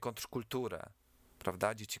właśnie kontrkulturę,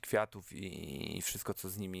 prawda? Dzieci kwiatów i wszystko, co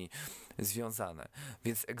z nimi związane.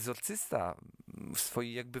 Więc Egzorcysta w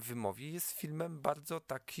swojej jakby wymowie jest filmem bardzo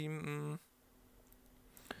takim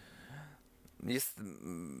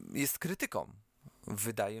jest krytyką,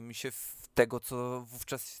 wydaje mi się, tego, co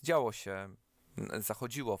wówczas działo się,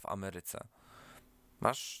 zachodziło w Ameryce.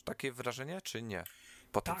 Masz takie wrażenie, czy nie?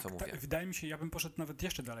 Po tym, co mówię. Tak, wydaje mi się, ja bym poszedł nawet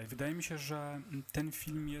jeszcze dalej. Wydaje mi się, że ten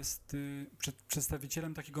film jest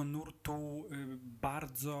przedstawicielem takiego nurtu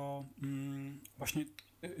bardzo właśnie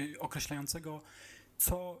określającego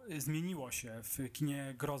co zmieniło się w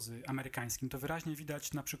kinie grozy amerykańskim, to wyraźnie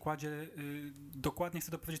widać na przykładzie, dokładnie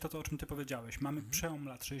chcę dopowiedzieć to, o czym ty powiedziałeś. Mamy przełom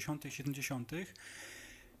lat 60., 70.,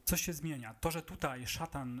 coś się zmienia. To, że tutaj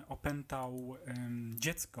szatan opętał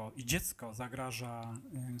dziecko i dziecko zagraża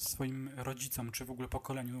swoim rodzicom, czy w ogóle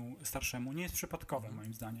pokoleniu starszemu, nie jest przypadkowe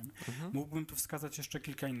moim zdaniem. Mógłbym tu wskazać jeszcze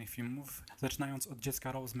kilka innych filmów, zaczynając od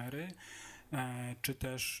Dziecka Rosemary, czy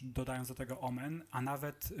też dodając do tego Omen, a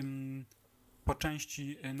nawet po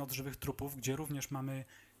części Noc żywych trupów, gdzie również mamy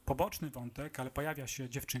poboczny wątek, ale pojawia się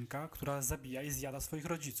dziewczynka, która zabija i zjada swoich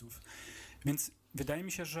rodziców. Więc wydaje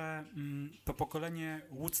mi się, że to pokolenie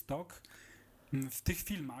Woodstock w tych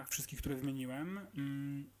filmach, wszystkich, które wymieniłem,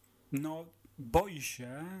 no boi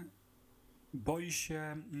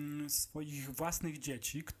się swoich własnych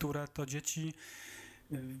dzieci, które to dzieci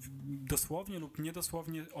dosłownie lub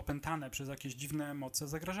niedosłownie opętane przez jakieś dziwne moce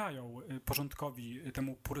zagrażają porządkowi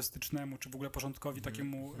temu purystycznemu, czy w ogóle porządkowi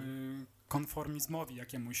takiemu konformizmowi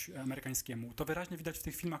jakiemuś amerykańskiemu. To wyraźnie widać w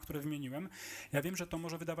tych filmach, które wymieniłem. Ja wiem, że to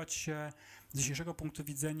może wydawać się z dzisiejszego punktu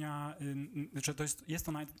widzenia, że to jest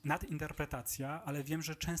to nadinterpretacja, ale wiem,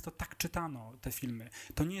 że często tak czytano te filmy.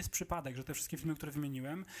 To nie jest przypadek, że te wszystkie filmy, które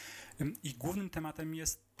wymieniłem, i głównym tematem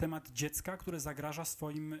jest temat dziecka, które zagraża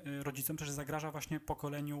swoim rodzicom, też zagraża właśnie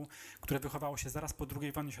pokoleniu, które wychowało się zaraz po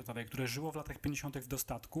II wojnie światowej, które żyło w latach 50. w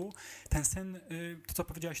dostatku. Ten sen, to co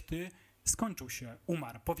powiedziałaś ty, skończył się,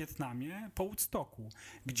 umarł po Wietnamie, po Woodstocku,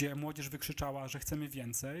 gdzie młodzież wykrzyczała, że chcemy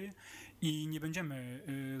więcej i nie będziemy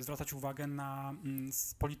zwracać uwagę na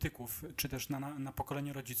polityków, czy też na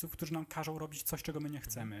pokolenie rodziców, którzy nam każą robić coś, czego my nie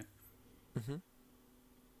chcemy.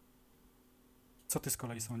 Co ty z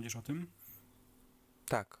kolei sądzisz o tym?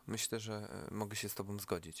 Tak, myślę, że mogę się z tobą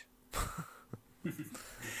zgodzić.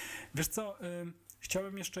 Wiesz co,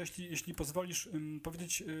 chciałem jeszcze, jeśli pozwolisz,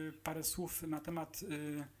 powiedzieć parę słów na temat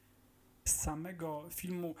samego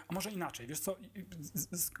filmu, a może inaczej, wiesz co,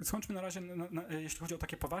 skończmy na razie, jeśli chodzi o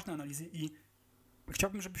takie poważne analizy i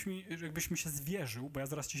chciałbym, żebyś mi się zwierzył, bo ja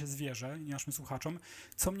zaraz ci się zwierzę i naszym słuchaczom,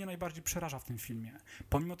 co mnie najbardziej przeraża w tym filmie.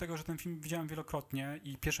 Pomimo tego, że ten film widziałem wielokrotnie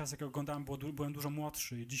i pierwszy raz jak go oglądałem byłem dużo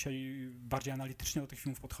młodszy, dzisiaj bardziej analitycznie do tych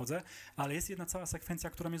filmów podchodzę, ale jest jedna cała sekwencja,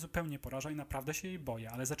 która mnie zupełnie poraża i naprawdę się jej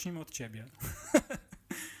boję, ale zacznijmy od ciebie.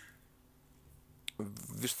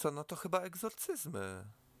 Wiesz co, no to chyba egzorcyzmy.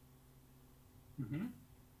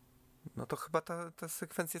 No to chyba ta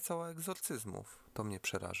sekwencja cała egzorcyzmów, to mnie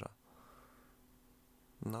przeraża.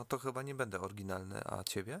 No to chyba nie będę oryginalny, a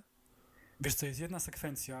ciebie? Wiesz co, jest jedna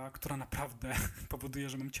sekwencja, która naprawdę powoduje,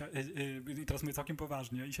 że i teraz mówię całkiem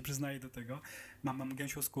poważnie i się przyznaję do tego, mam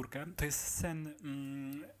gęsią skórkę, to jest sen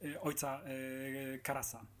ojca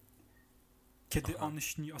Karasa. Kiedy on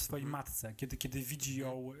śni o swojej matce, kiedy widzi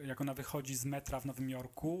ją, jak ona wychodzi z metra w Nowym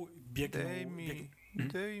Jorku,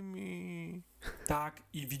 Daj mi. Tak,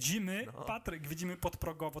 i widzimy, Patryk, widzimy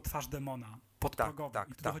podprogowo twarz demona. Podprogowo.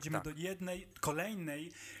 I tu dochodzimy do jednej,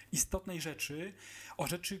 kolejnej istotnej rzeczy, o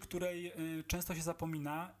rzeczy, której często się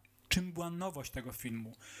zapomina, czym była nowość tego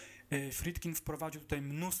filmu. Friedkin wprowadził tutaj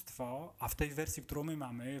mnóstwo, a w tej wersji, którą my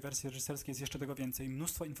mamy, wersji reżyserskiej jest jeszcze tego więcej,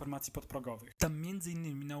 mnóstwo informacji podprogowych. Tam między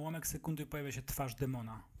innymi na ułamek sekundy pojawia się twarz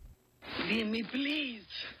demona. Leave me, please.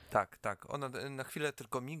 Tak. Ona na chwilę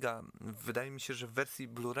tylko miga. Wydaje mi się, że w wersji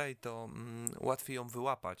Blu-ray to łatwiej ją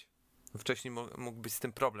wyłapać. Wcześniej mógł być z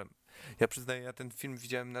tym problem. Ja przyznaję, ja ten film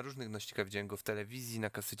widziałem na różnych nośnikach. Widziałem go w telewizji, na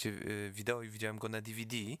kasecie wideo i widziałem go na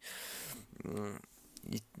DVD.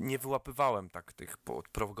 I nie wyłapywałem tak tych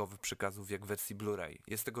podprogowych przekazów jak w wersji Blu-ray.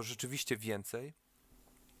 Jest tego rzeczywiście więcej.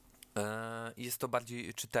 Jest to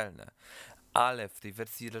bardziej czytelne. Ale w tej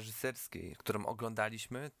wersji reżyserskiej, którą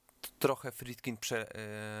oglądaliśmy, trochę Friedkin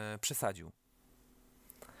przesadził.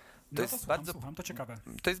 Słucham, to ciekawe.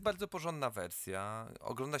 To jest bardzo porządna wersja,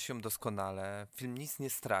 ogląda się ją doskonale, film nic nie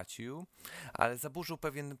stracił, ale zaburzył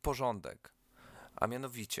pewien porządek. A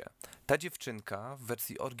mianowicie, ta dziewczynka w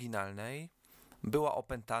wersji oryginalnej była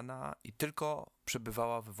opętana i tylko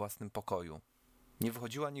przebywała we własnym pokoju. Nie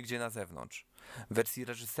wychodziła nigdzie na zewnątrz. W wersji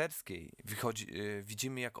reżyserskiej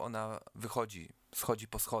widzimy, jak ona schodzi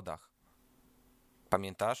po schodach.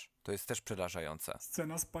 Pamiętasz? To jest też przerażające.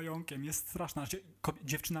 Scena z pająkiem jest straszna.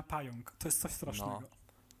 Dziewczyna pająk, to jest coś strasznego. No,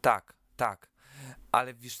 tak.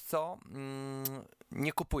 Ale wiesz co?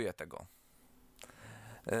 Nie kupuję tego.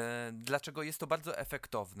 Dlaczego? Jest to bardzo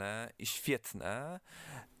efektowne i świetne,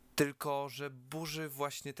 tylko że burzy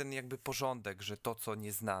właśnie ten jakby porządek, że to, co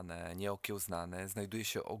nieznane, nieokiełznane, znajduje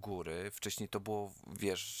się u góry. Wcześniej to było,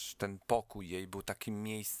 wiesz, ten pokój jej był takim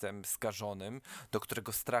miejscem skażonym, do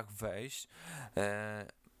którego strach wejść.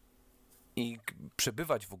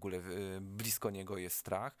 przebywać w ogóle blisko niego jest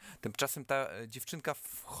strach. Tymczasem ta dziewczynka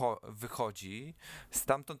wychodzi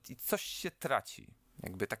stamtąd i coś się traci.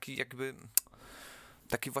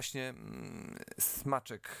 Taki właśnie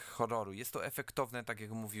smaczek horroru. Jest to efektowne, tak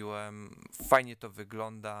jak mówiłem, fajnie to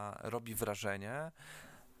wygląda, robi wrażenie,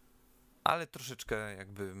 ale troszeczkę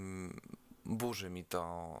jakby burzy mi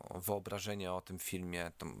to wyobrażenie o tym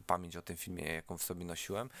filmie, tą pamięć o tym filmie, jaką w sobie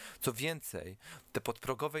nosiłem. Co więcej, te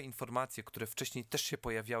podprogowe informacje, które wcześniej też się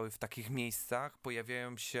pojawiały w takich miejscach,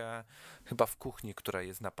 pojawiają się chyba w kuchni, która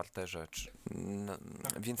jest na parterze,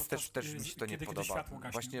 więc też mi się to nie podoba.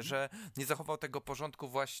 Właśnie, że nie zachował tego porządku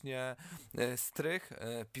właśnie strych,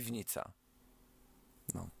 piwnica.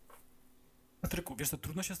 No. Patryku, wiesz co,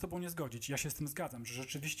 trudno się z tobą nie zgodzić. Ja się z tym zgadzam, że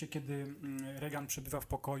rzeczywiście, kiedy Regan przebywa w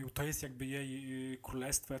pokoju, to jest jakby jej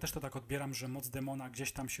królestwo. Ja też to tak odbieram, że moc demona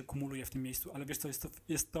gdzieś tam się kumuluje w tym miejscu, ale wiesz co,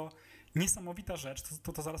 jest to niesamowita rzecz,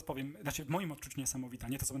 to zaraz powiem, znaczy w moim odczuciu niesamowita,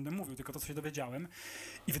 nie to, co będę mówił, tylko to, co się dowiedziałem.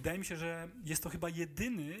 I wydaje mi się, że jest to chyba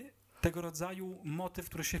jedyny tego rodzaju motyw,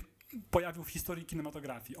 który się pojawił w historii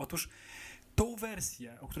kinematografii. Otóż tą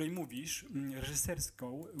wersję, o której mówisz,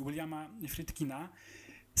 reżyserską Williama Friedkina,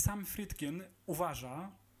 sam Friedkin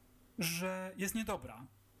uważa, że jest niedobra.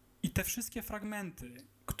 I te wszystkie fragmenty,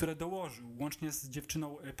 które dołożył, łącznie z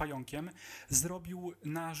dziewczyną pająkiem, zrobił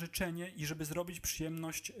na życzenie i żeby zrobić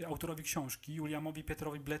przyjemność autorowi książki, Williamowi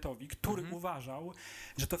Pietrowi Blettowi, który uważał,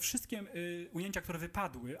 że to wszystkie ujęcia, które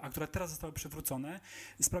wypadły, a które teraz zostały przywrócone,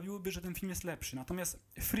 sprawiłyby, że ten film jest lepszy. Natomiast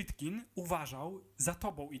Friedkin uważał, za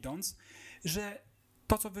tobą idąc, że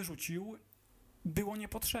to, co wyrzucił, było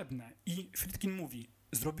niepotrzebne. I Friedkin mówi: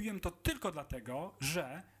 zrobiłem to tylko dlatego,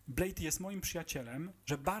 że Blatty jest moim przyjacielem,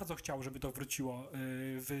 że bardzo chciał, żeby to wróciło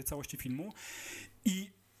w całości filmu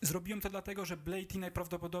i zrobiłem to dlatego, że Blatty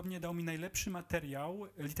najprawdopodobniej dał mi najlepszy materiał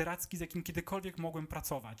literacki, z jakim kiedykolwiek mogłem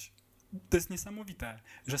pracować. To jest niesamowite,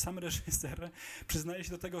 że sam reżyser przyznaje się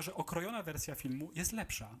do tego, że okrojona wersja filmu jest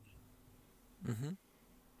lepsza. Mhm.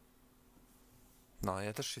 No,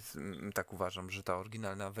 ja też tak uważam, że ta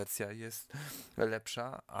oryginalna wersja jest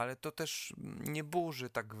lepsza, ale to też nie burzy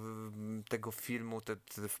tak tego filmu, te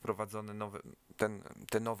wprowadzone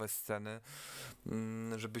te nowe sceny,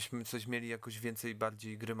 żebyśmy coś mieli jakoś więcej,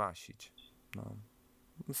 bardziej grymasić. No.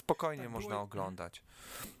 Spokojnie tak, można oglądać.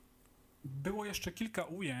 Było jeszcze kilka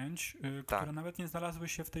ujęć, które nawet nie znalazły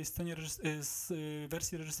się w tej scenie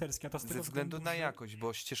wersji reżyserskiej. A to z tego ze względu na jakość,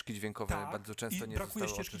 bo ścieżki dźwiękowe bardzo często nie brakuje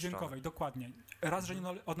zostały ścieżki dźwiękowej, dokładnie. Raz, że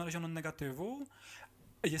nie odnaleziono negatywu,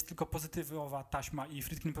 jest tylko pozytywowa taśma i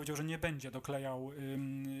Friedkin powiedział, że nie będzie doklejał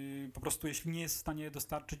po prostu, jeśli nie jest w stanie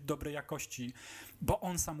dostarczyć dobrej jakości, bo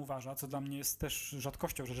on sam uważa, co dla mnie jest też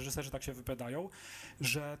rzadkością, że reżyserzy tak się wypowiadają,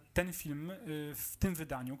 że ten film w tym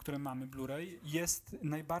wydaniu, które mamy, Blu-ray, jest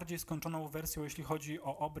najbardziej skończoną wersją, jeśli chodzi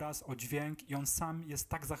o obraz, o dźwięk i on sam jest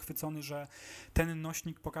tak zachwycony, że ten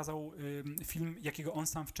nośnik pokazał film, jakiego on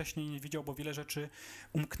sam wcześniej nie widział, bo wiele rzeczy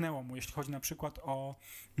umknęło mu, jeśli chodzi na przykład o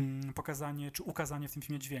pokazanie czy ukazanie w tym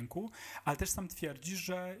filmie dźwięku, ale też sam twierdzi,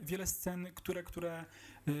 że wiele scen, które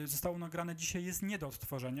zostało nagrane dzisiaj, jest nie do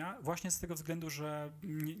odtworzenia, właśnie z tego względu, że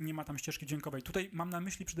nie ma tam ścieżki dźwiękowej. Tutaj mam na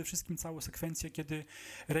myśli przede wszystkim całą sekwencję, kiedy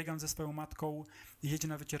Reagan ze swoją matką jedzie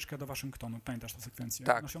na wycieczkę do Waszyngtonu. Pamiętasz tę sekwencję?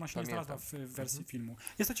 Tak, ona się nie znalazła w wersji filmu.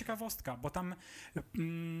 Jest to ciekawostka, bo tam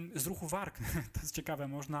z ruchu warg, to jest ciekawe,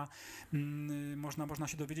 można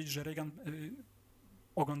się dowiedzieć, że Reagan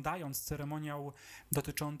oglądając ceremoniał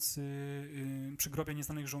dotyczący przy grobie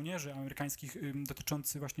nieznanych żołnierzy amerykańskich,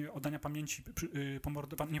 dotyczący właśnie oddania pamięci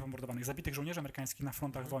zabitych żołnierzy amerykańskich na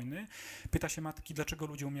frontach wojny, pyta się matki, dlaczego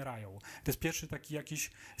ludzie umierają. To jest pierwszy taki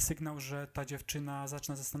jakiś sygnał, że ta dziewczyna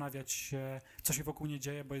zaczyna zastanawiać się, co się wokół niej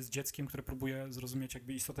dzieje, bo jest dzieckiem, które próbuje zrozumieć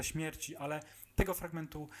jakby istotę śmierci, ale tego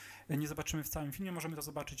fragmentu nie zobaczymy w całym filmie, możemy to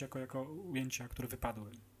zobaczyć jako ujęcia, które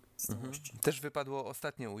wypadły z całości. Też wypadło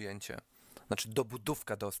ostatnie ujęcie. Znaczy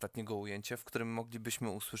dobudówka do ostatniego ujęcia, w którym moglibyśmy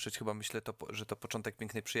usłyszeć, chyba myślę, że to początek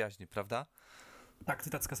Pięknej Przyjaźni, prawda? Tak,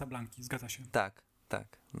 cytat z Casablanki, zgadza się. Tak.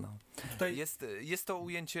 No. Tutaj jest to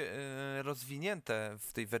ujęcie rozwinięte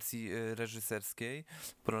w tej wersji reżyserskiej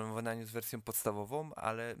w porównaniu z wersją podstawową,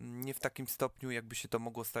 ale nie w takim stopniu, jakby się to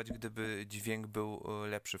mogło stać, gdyby dźwięk był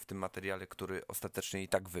lepszy w tym materiale, który ostatecznie i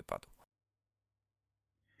tak wypadł.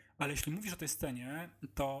 Ale jeśli mówisz o tej scenie,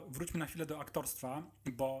 to wróćmy na chwilę do aktorstwa,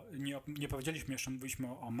 bo nie powiedzieliśmy jeszcze,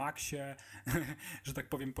 mówiliśmy o Maxie, że tak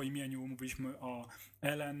powiem po imieniu, mówiliśmy o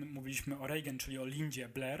Ellen, mówiliśmy o Reagan, czyli o Lindzie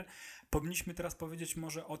Blair. Powinniśmy teraz powiedzieć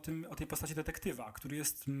może o tej postaci detektywa, który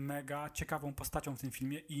jest mega ciekawą postacią w tym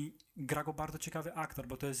filmie i gra go bardzo ciekawy aktor,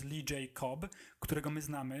 bo to jest Lee J. Cobb, którego my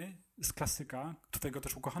znamy z klasyka, twojego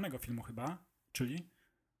też ukochanego filmu chyba, czyli...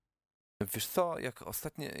 Wiesz co,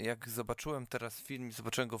 jak zobaczyłem teraz film i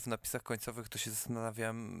zobaczyłem go w napisach końcowych, to się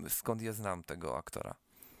zastanawiałem, skąd ja znam tego aktora.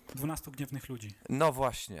 12 gniewnych ludzi. No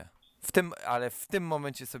właśnie. Ale w tym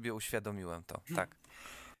momencie sobie uświadomiłem to, tak.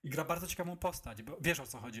 I gra bardzo ciekawą postać, bo wiesz, o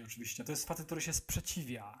co chodzi oczywiście. To jest facet, który się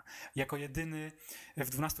sprzeciwia. Jako jedyny w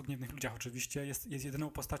 12 gniewnych ludziach oczywiście jest jedyną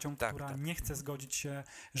postacią, która nie chce zgodzić się,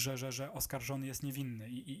 że oskarżony jest niewinny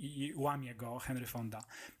i łamie go Henry Fonda.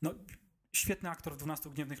 No, świetny aktor w 12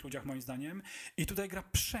 gniewnych ludziach moim zdaniem i tutaj gra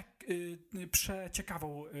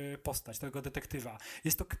przeciekawą postać tego detektywa.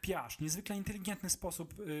 Jest to kpiarz, niezwykle inteligentny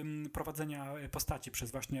sposób prowadzenia postaci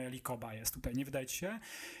przez właśnie Lee Coba jest tutaj, nie wydaje ci się?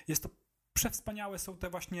 Jest to przewspaniałe są te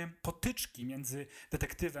właśnie potyczki między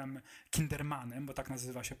detektywem Kindermanem, bo tak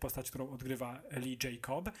nazywa się postać, którą odgrywa Lee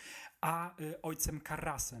Jacob, a ojcem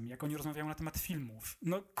Karrasem, jak oni rozmawiają na temat filmów.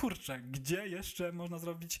 No kurczę, gdzie jeszcze można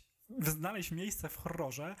znaleźć miejsce w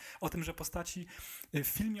horrorze o tym, że postaci w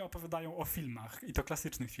filmie opowiadają o filmach i to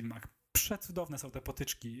klasycznych filmach. Przecudowne są te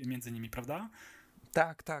potyczki między nimi, prawda?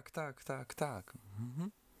 Tak.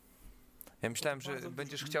 Mhm. Ja myślałem, że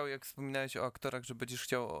będziesz chciał, jak wspominałeś o aktorach, że będziesz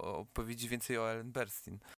chciał opowiedzieć więcej o Ellen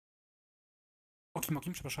Burstyn. O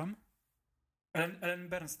kim, przepraszam? Ellen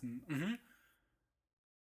Burstyn. Mhm.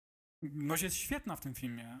 No jest świetna w tym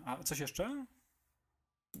filmie. A coś jeszcze?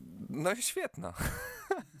 No jest świetna.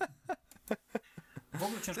 W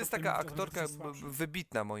ogóle ciężko to jest taka aktorka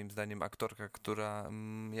wybitna moim zdaniem, aktorka, która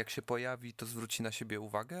jak się pojawi, to zwróci na siebie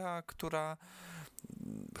uwagę, a która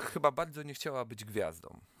chyba bardzo nie chciała być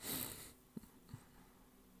gwiazdą.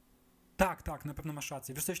 Tak, na pewno masz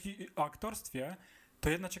rację. Wiesz co, jeśli o aktorstwie, to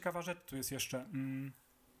jedna ciekawa rzecz tu jest jeszcze.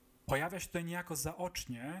 Pojawia się tutaj niejako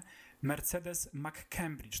zaocznie Mercedes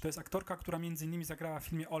McCambridge. To jest aktorka, która między innymi zagrała w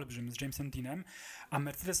filmie Olbrzym z Jamesem Deanem, a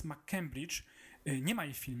Mercedes McCambridge nie ma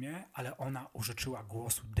jej w filmie, ale ona użyczyła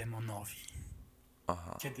głosu demonowi.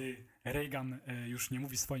 Aha. Kiedy Reagan już nie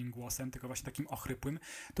mówi swoim głosem, tylko właśnie takim ochrypłym,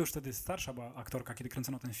 to już wtedy starsza była aktorka, kiedy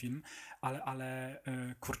kręcono ten film, ale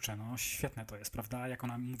kurczę, no świetne to jest, prawda, jak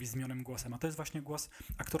ona mówi zmienionym głosem, a to jest właśnie głos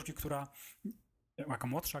aktorki, która jako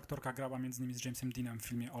młodsza aktorka grała między innymi z Jamesem Deanem w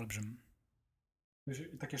filmie Olbrzym.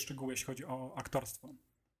 Takie szczegóły, jeśli chodzi o aktorstwo.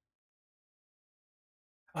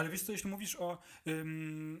 Ale wiesz co, jeśli mówisz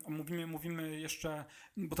mówimy jeszcze,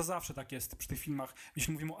 bo to zawsze tak jest przy tych filmach,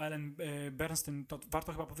 jeśli mówimy o Ellen Burstyn, to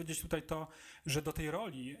warto chyba powiedzieć tutaj to, że do tej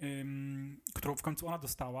roli, którą w końcu ona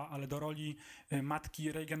dostała, ale do roli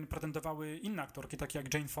matki Reagan pretendowały inne aktorki, takie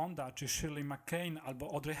jak Jane Fonda, czy Shirley MacLaine,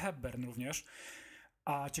 albo Audrey Hepburn również.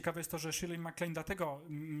 A ciekawe jest to, że Shirley MacLaine dlatego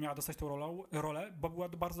miała dostać tą rolę, bo była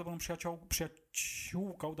bardzo dobrą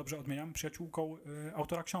przyjaciółką, dobrze odmieniam, przyjaciółką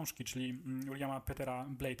autora książki, czyli Williama Petera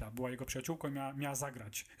Blade'a. Była jego przyjaciółką i miała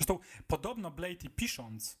zagrać. Zresztą podobno Blade,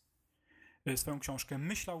 pisząc swoją książkę,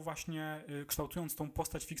 myślał właśnie, kształtując tą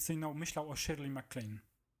postać fikcyjną, myślał o Shirley MacLaine.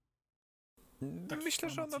 Myślę,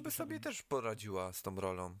 że ona by sobie też poradziła z tą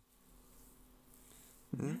rolą.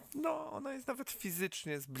 No, ona jest nawet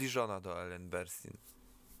fizycznie zbliżona do Ellen Burstyn.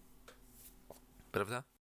 Prawda?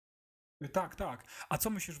 Tak. A co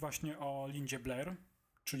myślisz właśnie o Lindzie Blair,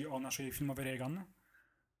 czyli o naszej filmowej Reagan?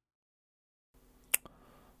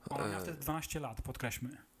 Ona miała wtedy 12 lat,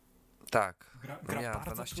 podkreślmy. Tak, gra miała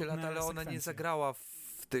 12 lat, ale ona nie zagrała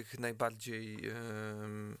w tych najbardziej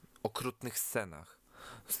okrutnych scenach.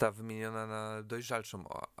 Została wymieniona na dojrzalszą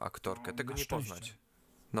aktorkę. Tego nie poznać.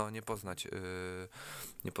 No, nie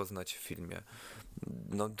poznać w filmie.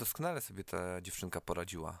 No, doskonale sobie ta dziewczynka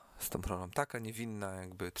poradziła z tą rolą. Taka niewinna,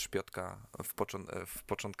 jakby trzpiotka w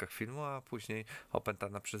początkach filmu, a później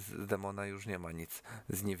opętana przez demona już nie ma nic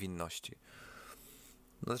z niewinności.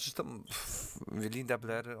 No, zresztą Linda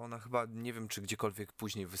Blair, ona chyba, nie wiem, czy gdziekolwiek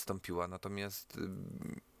później wystąpiła, natomiast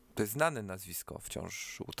to jest znane nazwisko,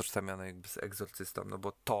 wciąż utożsamiane jakby z Egzorcystą, no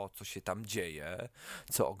bo to, co się tam dzieje,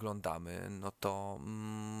 co oglądamy, no to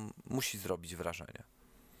musi zrobić wrażenie.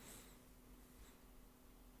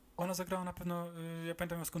 Ona zagrała na pewno, ja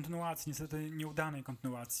pamiętam ją z kontynuacji, niestety nieudanej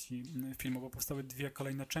kontynuacji filmu, bo powstały 2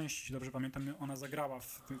 kolejne części, jeśli dobrze pamiętam, ona zagrała,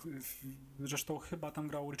 zresztą chyba tam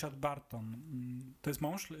grał Richard Barton. To jest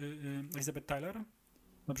mąż Elizabeth Taylor?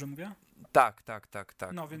 Dobrze mówię? Tak.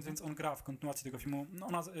 No, więc on gra w kontynuacji tego filmu. No,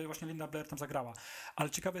 ona, właśnie Linda Blair tam zagrała. Ale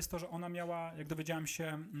ciekawe jest to, że ona miała, jak dowiedziałem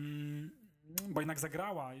się, bo jednak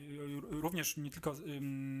zagrała, również nie tylko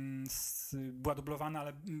była dublowana,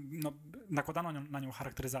 ale no, nakładano na nią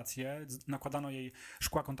charakteryzację, nakładano jej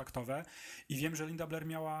szkła kontaktowe i wiem, że Linda Blair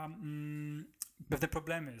miała pewne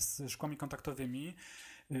problemy z szkłami kontaktowymi,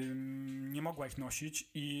 nie mogła ich nosić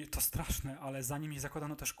i to straszne, ale zanim jej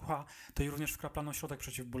zakładano te szkła, to jej również wkraplano środek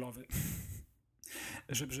przeciwbólowy,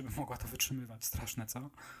 żeby mogła to wytrzymywać. Straszne, co?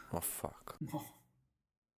 O fuck. No.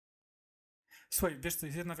 Słuchaj, wiesz co,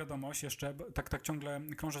 jest jedna wiadomość jeszcze, tak ciągle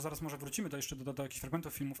krążę, zaraz może wrócimy jeszcze do jakichś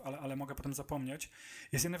fragmentów filmów, ale mogę potem zapomnieć.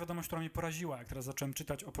 Jest jedna wiadomość, która mnie poraziła, jak teraz zacząłem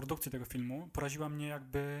czytać o produkcji tego filmu. Poraziła mnie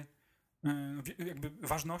jakby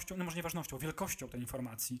ważnością, no może nie ważnością, wielkością tej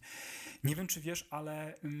informacji. Nie wiem, czy wiesz,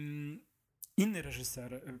 ale inny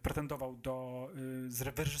reżyser pretendował do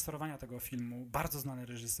wyreżyserowania tego filmu, bardzo znany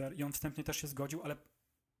reżyser, i on wstępnie też się zgodził, ale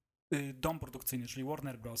dom produkcyjny, czyli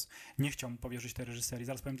Warner Bros. Nie chciał mu powierzyć tej reżyserii.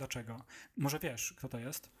 Zaraz powiem dlaczego. Może wiesz, kto to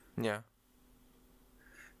jest? Nie.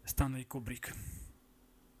 Stanley Kubrick.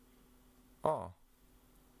 O.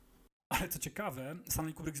 Ale co ciekawe,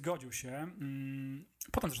 Stanley Kubrick zgodził się.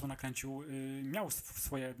 Potem zresztą nakręcił, miał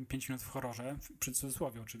swoje 5 minut w horrorze, przy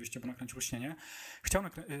cudzysłowie oczywiście, bo nakręcił Lśnienie. Chciał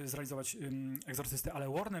zrealizować Egzorcystę, ale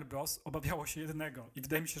Warner Bros. Obawiało się jednego. I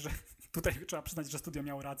wydaje mi się, że tutaj trzeba przyznać, że studio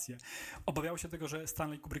miało rację. Obawiało się tego, że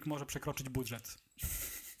Stanley Kubrick może przekroczyć budżet.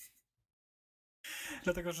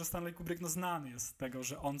 Dlatego, że Stanley Kubrick znany jest z tego,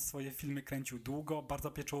 że on swoje filmy kręcił długo,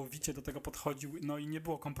 bardzo pieczołowicie do tego podchodził, no i nie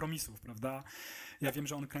było kompromisów, prawda? Ja wiem,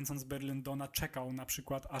 że on kręcąc Berlin Dona czekał na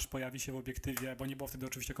przykład, aż pojawi się w obiektywie, bo nie było wtedy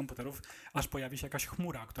oczywiście komputerów, aż pojawi się jakaś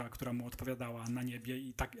chmura, która mu odpowiadała na niebie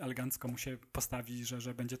i tak elegancko mu się postawi,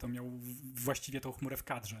 że będzie to miał właściwie tą chmurę w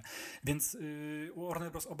kadrze. Więc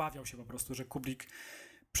Warner Bros. Obawiał się po prostu, że Kubrick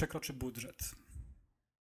przekroczy budżet.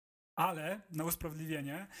 Ale na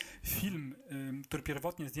usprawiedliwienie film, który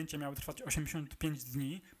pierwotnie zdjęcia miały trwać 85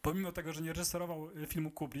 dni, pomimo tego, że nie reżyserował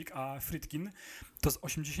filmu Kubrick, a Friedkin, to z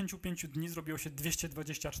 85 dni zrobiło się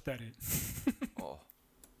 224. O.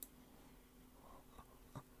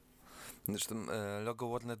 Zresztą logo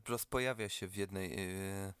Warner Bros. Pojawia się w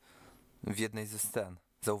jednej ze scen.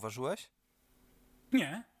 Zauważyłeś?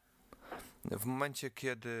 Nie. W momencie,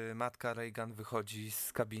 kiedy matka Reagan wychodzi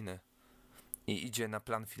z kabiny i idzie na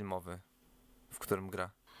plan filmowy, w którym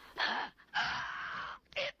gra.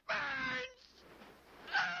 It burns!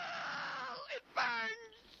 Oh, it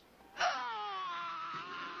burns!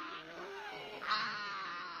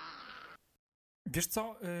 Wiesz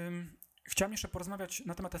co, chciałem jeszcze porozmawiać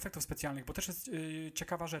na temat efektów specjalnych, bo też jest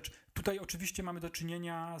ciekawa rzecz. Tutaj oczywiście mamy do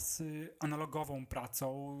czynienia z analogową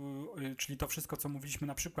pracą, czyli to wszystko, co mówiliśmy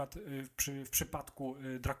na przykład w przypadku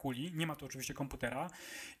Drakuli. Nie ma tu oczywiście komputera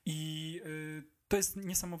i to jest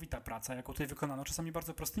niesamowita praca, jaką tutaj wykonano. Czasami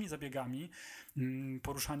bardzo prostymi zabiegami.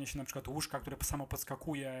 Poruszanie się na przykład łóżka, które samo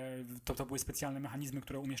podskakuje. To były specjalne mechanizmy,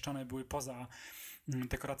 które umieszczane były poza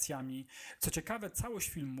dekoracjami. Co ciekawe, całość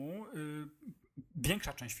filmu,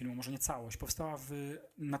 większa część filmu, może nie całość, powstała w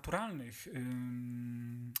naturalnych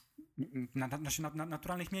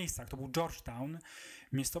naturalnych miejscach. To był Georgetown,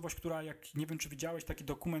 miejscowość, która, jak nie wiem, czy widziałeś taki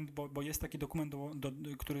dokument, bo jest taki dokument,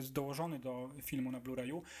 który jest dołożony do filmu na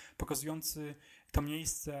Blu-rayu, pokazujący to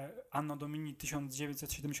miejsce Anno Domini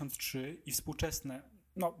 1973 i współczesne,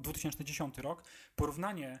 2010 rok,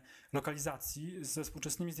 porównanie lokalizacji ze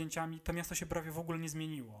współczesnymi zdjęciami, to miasto się prawie w ogóle nie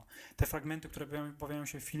zmieniło. Te fragmenty, które pojawiają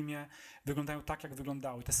się w filmie, wyglądają tak, jak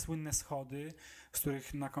wyglądały. Te słynne schody, z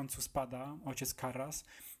których na końcu spada ojciec Karras,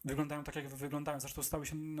 wyglądają tak, jak wyglądają. Zresztą stały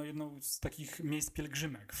się jedną z takich miejsc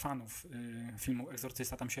pielgrzymek fanów filmu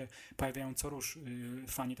Egzorcysta. Tam się pojawiają co rusz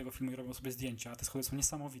fani tego filmu i robią sobie zdjęcia. Te schody są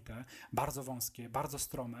niesamowite, bardzo wąskie, bardzo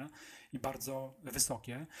strome i bardzo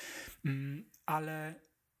wysokie. Ale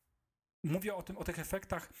mówię o tych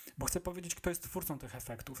efektach, bo chcę powiedzieć, kto jest twórcą tych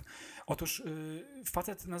efektów. Otóż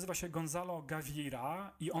facet nazywa się Gonzalo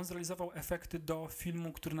Gaviria i on zrealizował efekty do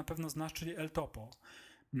filmu, który na pewno znasz, czyli El Topo,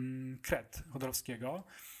 Kret Chodorowskiego.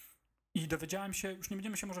 I dowiedziałem się, już nie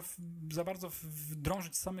będziemy się może za bardzo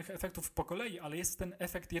wdrążyć z samych efektów po kolei, ale jest ten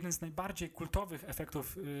efekt, jeden z najbardziej kultowych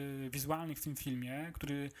efektów wizualnych w tym filmie,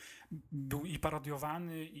 który był i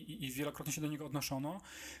parodiowany i wielokrotnie się do niego odnoszono,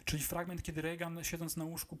 czyli fragment, kiedy Reagan, siedząc na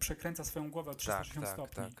łóżku, przekręca swoją głowę o 360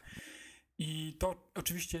 stopni. Tak. I to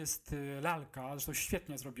oczywiście jest lalka, zresztą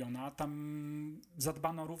świetnie zrobiona. Tam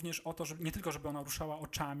zadbano również o to, żeby nie tylko, żeby ona ruszała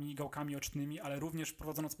oczami, gałkami ocznymi, ale również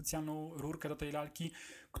wprowadzono specjalną rurkę do tej lalki,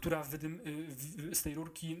 która z tej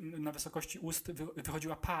rurki na wysokości ust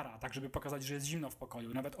wychodziła para, tak żeby pokazać, że jest zimno w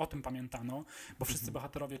pokoju. Nawet o tym pamiętano, bo wszyscy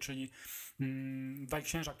bohaterowie, czyli dwaj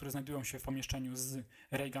księża, które znajdują się w pomieszczeniu z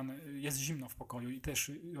Reagan, jest zimno w pokoju i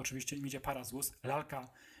też oczywiście im idzie para z ust. Lalka,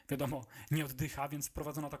 wiadomo, nie oddycha, więc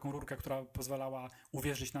wprowadzono taką rurkę, która pozwalała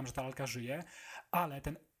uwierzyć nam, że ta lalka żyje, ale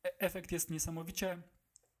ten efekt jest niesamowicie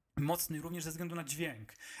mocny również ze względu na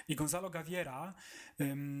dźwięk. I Gonzalo Gaviria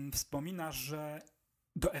wspomina, że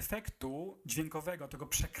do efektu dźwiękowego, tego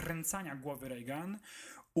przekręcania głowy Reagan,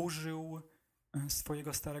 użył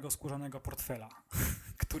swojego starego skórzanego portfela,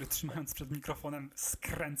 który trzymając przed mikrofonem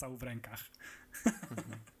skręcał w rękach.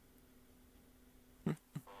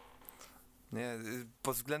 Nie,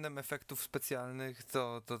 pod względem efektów specjalnych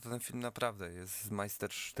to ten film naprawdę jest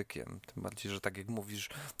majstersztykiem. Tym bardziej, że tak jak mówisz,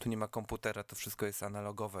 tu nie ma komputera, to wszystko jest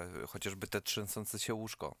analogowe, chociażby te trzęsące się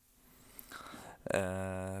łóżko.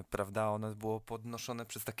 Prawda, ono było podnoszone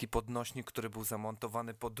przez taki podnośnik, który był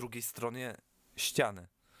zamontowany po drugiej stronie ściany.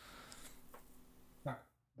 Tak,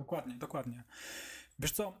 dokładnie.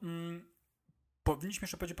 Wiesz co, powinniśmy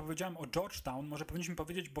jeszcze powiedzieć, powiedziałem o Georgetown, może powinniśmy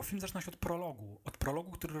powiedzieć, bo film zaczyna się od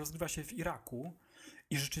prologu, który rozgrywa się w Iraku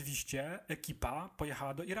i rzeczywiście ekipa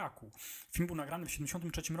pojechała do Iraku. Film był nagrany w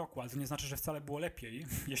 1973 roku, ale to nie znaczy, że wcale było lepiej,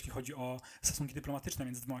 jeśli chodzi o stosunki dyplomatyczne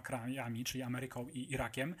między dwoma krajami, czyli Ameryką i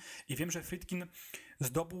Irakiem. I wiem, że Friedkin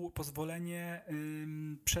zdobył pozwolenie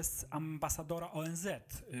przez ambasadora ONZ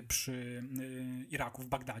przy Iraku w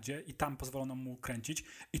Bagdadzie i tam pozwolono mu kręcić.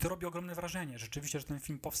 I to robi ogromne wrażenie. Rzeczywiście, że ten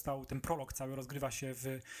film powstał, ten prolog cały rozgrywa się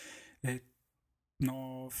w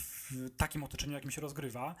takim otoczeniu, jakim się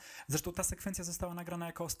rozgrywa. Zresztą ta sekwencja została nagrana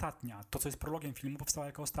jako ostatnia. To, co jest prologiem filmu, powstało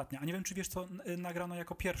jako ostatnia. A nie wiem, czy wiesz, co nagrano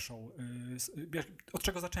jako pierwszą. Od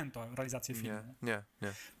czego zaczęto realizację filmu? Nie.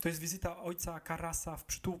 To jest wizyta ojca Karasa w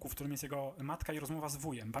przytułku, w którym jest jego matka i rozmowa z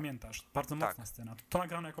wujem. Pamiętasz? Bardzo mocna scena. To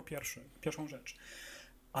nagrano jako pierwszą rzecz.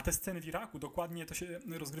 A te sceny w Iraku, dokładnie to się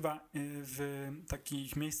rozgrywa w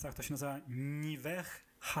takich miejscach, to się nazywa Niweh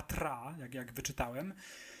Hatra, jak wyczytałem.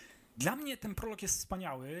 Dla mnie ten prolog jest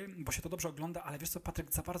wspaniały, bo się to dobrze ogląda, ale wiesz co,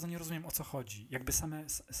 Patryk, za bardzo nie rozumiem, o co chodzi. Jakby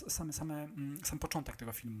sam początek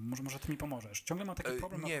tego filmu. Może ty mi pomożesz. Ciągle mam taki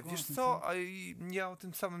problem. Nie, wiesz co, a ja o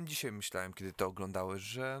tym samym dzisiaj myślałem, kiedy to oglądałeś,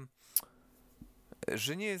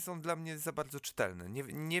 że nie jest on dla mnie za bardzo czytelny.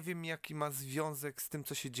 Nie wiem, jaki ma związek z tym,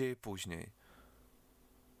 co się dzieje później.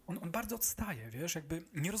 On bardzo odstaje, wiesz, jakby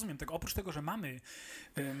nie rozumiem tego. Oprócz tego, że mamy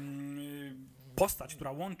postać,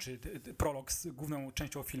 która łączy prolog z główną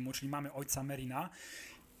częścią filmu, czyli mamy ojca Merina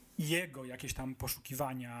i jego jakieś tam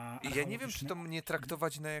poszukiwania. I ja nie wiem, czy to nie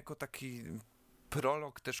traktować jako taki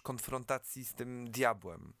prolog też konfrontacji z tym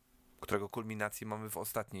diabłem, którego kulminację mamy w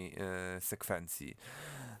ostatniej sekwencji.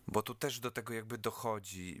 Bo tu też do tego jakby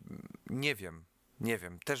dochodzi. Nie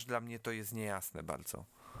wiem. Też dla mnie to jest niejasne bardzo.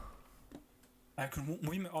 A jak już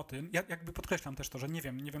mówimy o tym, ja jakby podkreślam też to, że nie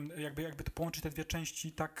wiem jakby to połączyć te dwie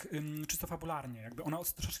części tak czysto fabularnie, jakby one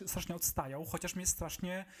strasznie odstają, chociaż mnie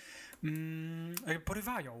strasznie jakby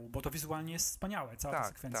porywają, bo to wizualnie jest wspaniałe, cała ta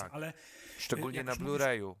sekwencja, ale szczególnie na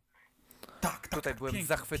Blu-rayu. Tak, Tutaj byłem piękne,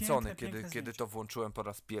 zachwycony, piękne kiedy to włączyłem po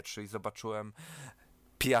raz pierwszy i zobaczyłem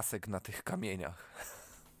piasek na tych kamieniach.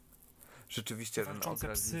 Rzeczywiście ten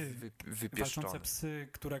obraz jest wypieszczony. Walczące psy,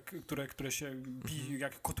 które się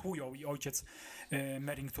jak kotłują i ojciec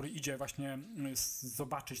Merin, który idzie właśnie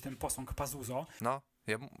zobaczyć ten posąg Pazuzo.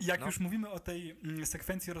 Już mówimy o tej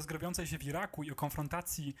sekwencji rozgrywającej się w Iraku i o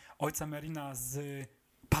konfrontacji ojca Merina z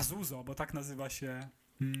Pazuzo, bo tak nazywa się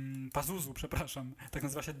Pazuzu, przepraszam, tak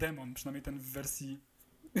nazywa się demon, przynajmniej ten w wersji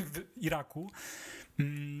w Iraku.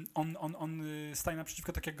 On staje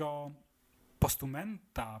naprzeciwko takiego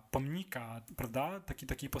postumenta, pomnika, prawda?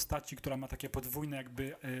 Takiej postaci, która ma takie podwójne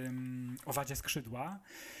jakby owadzie skrzydła.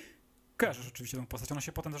 Kojarzysz oczywiście tę postać. Ona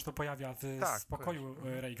się potem zresztą pojawia w pokoju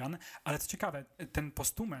Reagan. Ale co ciekawe, ten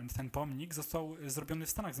postument, ten pomnik został zrobiony w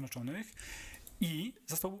Stanach Zjednoczonych i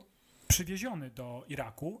został przywieziony do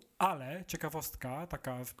Iraku, ale ciekawostka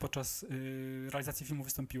taka podczas realizacji filmu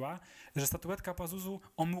wystąpiła, że statuetka Pazuzu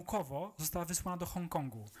omyłkowo została wysłana do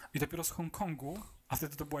Hongkongu. I dopiero z Hongkongu, a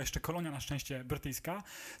wtedy to była jeszcze kolonia na szczęście brytyjska,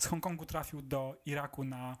 z Hongkongu trafił do Iraku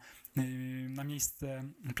na miejsce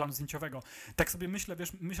planu zdjęciowego. Tak sobie myślę,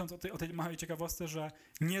 wiesz, myśląc o tej małej ciekawostce, że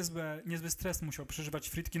niezły stres musiał przeżywać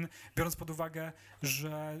Friedkin, biorąc pod uwagę,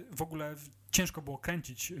 że w ogóle ciężko było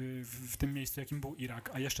kręcić w tym miejscu, jakim był Irak,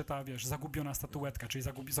 a jeszcze ta, wiesz, zagubiona statuetka, czyli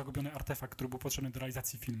zagubiony artefakt, który był potrzebny do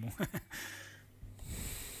realizacji filmu.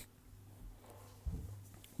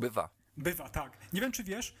 Bywa, tak. Nie wiem, czy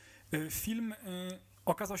wiesz, film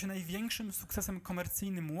okazał się największym sukcesem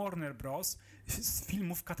komercyjnym Warner Bros. Z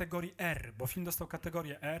filmów w kategorii R, bo film dostał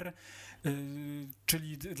kategorię R,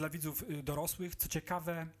 czyli dla widzów dorosłych. Co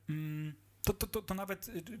ciekawe, to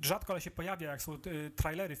nawet rzadko, ale się pojawia, jak są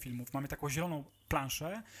trailery filmów. Mamy taką zieloną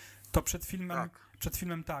planszę, to przed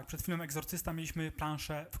filmem Egzorcysta mieliśmy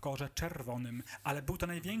planszę w kolorze czerwonym, ale był to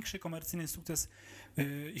największy komercyjny sukces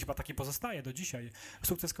i chyba taki pozostaje do dzisiaj,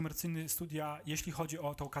 sukces komercyjny studia, jeśli chodzi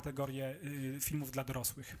o tą kategorię filmów dla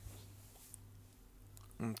dorosłych.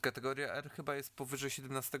 Kategoria R chyba jest powyżej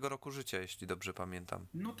 17 roku życia, jeśli dobrze pamiętam.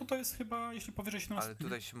 No to jest chyba, jeśli powyżej 17... Ale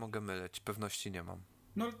tutaj się mogę myleć, pewności nie mam.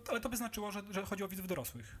 No, ale to by znaczyło, że chodzi o widzów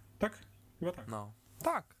dorosłych, tak? Chyba tak. No,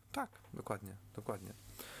 tak, dokładnie.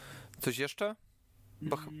 Coś jeszcze?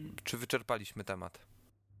 Czy wyczerpaliśmy temat?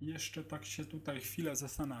 Jeszcze tak się tutaj chwilę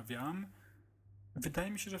zastanawiam.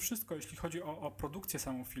 Wydaje mi się, że wszystko, jeśli chodzi o produkcję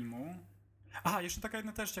samego filmu. Aha, jeszcze taka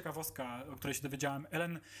jedna też ciekawostka, o której się dowiedziałem.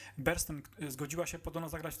 Ellen Burstyn zgodziła się podobno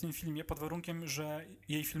zagrać w tym filmie pod warunkiem, że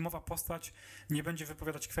jej filmowa postać nie będzie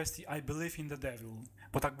wypowiadać kwestii I believe in the devil,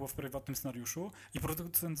 bo tak było w pierwotnym scenariuszu i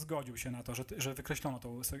producent zgodził się na to, że wykreślono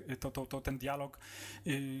ten dialog,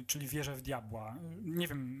 czyli wierzę w diabła. Nie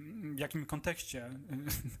wiem, w jakim kontekście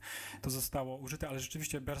to zostało użyte, ale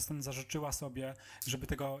rzeczywiście Burstyn zażyczyła sobie, żeby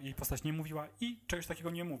tego jej postać nie mówiła i czegoś takiego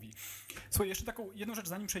nie mówi. Słuchaj, jeszcze taką jedną rzecz,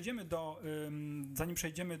 zanim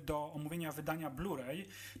przejdziemy do omówienia wydania Blu-ray.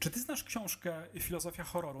 Czy ty znasz książkę Filozofia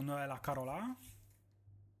horroru Noela Carrol'a?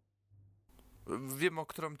 Wiem, o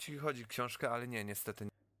którą ci chodzi książkę, ale nie, niestety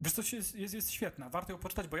nie. Wiesz co, jest świetna, warto ją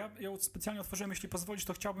poczytać, bo ja ją specjalnie otworzyłem, jeśli pozwolisz,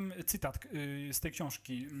 to chciałbym cytat z tej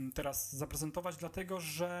książki teraz zaprezentować, dlatego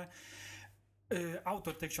że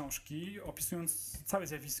autor tej książki, opisując całe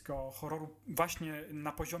zjawisko horroru właśnie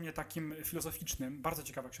na poziomie takim filozoficznym, bardzo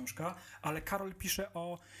ciekawa książka, ale Carroll pisze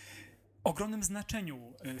o ogromnym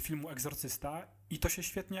znaczeniu filmu Egzorcysta i to się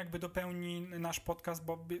świetnie jakby dopełni nasz podcast,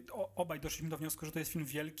 bo obaj doszliśmy do wniosku, że to jest film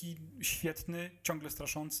wielki, świetny, ciągle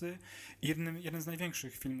straszący i jeden z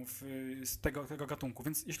największych filmów z tego gatunku.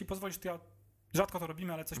 Więc jeśli pozwolisz, to ja rzadko to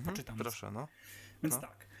robimy, ale coś poczytam. Proszę, no. Więc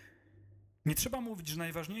tak. Nie trzeba mówić, że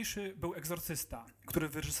najważniejszy był Egzorcysta, który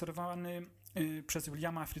wyreżyserowany przez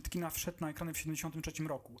Williama Friedkina wszedł na ekrany w 1973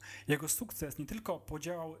 roku. Jego sukces nie tylko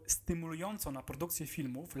podziałał stymulująco na produkcję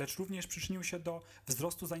filmów, lecz również przyczynił się do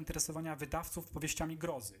wzrostu zainteresowania wydawców powieściami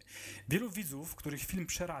grozy. Wielu widzów, których film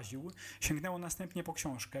przeraził, sięgnęło następnie po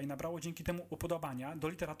książkę i nabrało dzięki temu upodobania do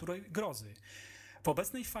literatury grozy. W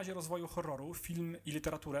obecnej fazie rozwoju horroru film i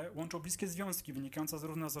literaturę łączą bliskie związki wynikające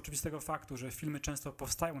zarówno z oczywistego faktu, że filmy często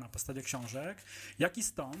powstają na podstawie książek, jak i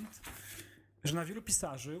stąd, że na wielu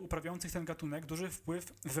pisarzy uprawiających ten gatunek duży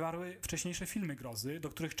wpływ wywarły wcześniejsze filmy grozy, do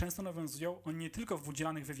których często nawiązują oni nie tylko w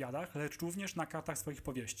udzielanych wywiadach, lecz również na kartach swoich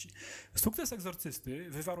powieści. Sukces Egzorcysty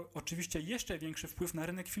wywarł oczywiście jeszcze większy wpływ na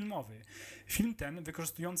rynek filmowy. Film ten,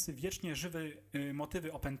 wykorzystujący wiecznie żywe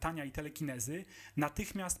motywy opętania i telekinezy,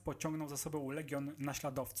 natychmiast pociągnął za sobą legion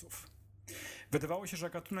naśladowców. Wydawało się, że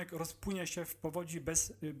gatunek rozpłynie się w powodzi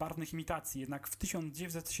bezbarwnych imitacji, jednak w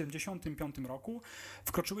 1975 roku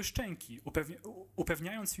wkroczyły szczęki,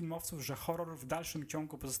 upewniając filmowców, że horror w dalszym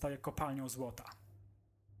ciągu pozostaje kopalnią złota.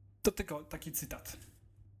 To tylko taki cytat.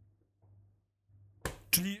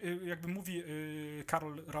 Czyli jakby mówi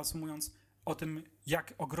Carroll, reasumując, o tym,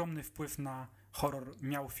 jak ogromny wpływ na horror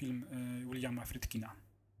miał film Williama Friedkina.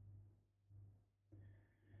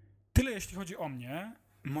 Tyle jeśli chodzi o mnie.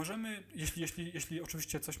 Możemy, jeśli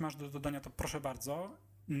oczywiście coś masz do dodania, to proszę bardzo.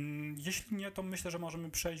 Jeśli nie, to myślę, że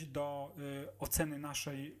możemy przejść do oceny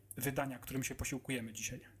naszej wydania, którym się posiłkujemy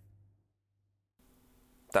dzisiaj.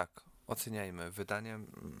 Tak, oceniajmy. Wydanie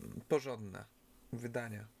porządne.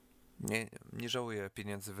 Wydanie. Nie żałuję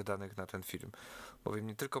pieniędzy wydanych na ten film, bowiem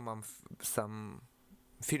nie tylko mam sam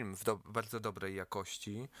film w bardzo dobrej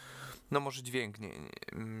jakości, no może dźwięk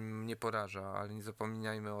nie poraża, ale nie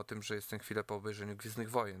zapominajmy o tym, że jestem chwilę po obejrzeniu Gwiezdnych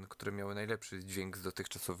Wojen, które miały najlepszy dźwięk z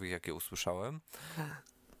dotychczasowych, jakie usłyszałem.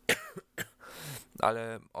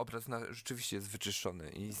 Ale obraz rzeczywiście jest wyczyszczony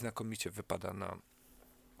i znakomicie wypada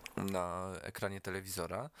na ekranie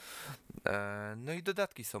telewizora. No i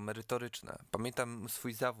dodatki są merytoryczne. Pamiętam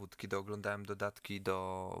swój zawód, kiedy oglądałem dodatki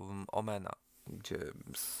do Omena, gdzie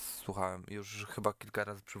słuchałem, już chyba kilka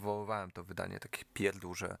razy przywoływałem to wydanie, takie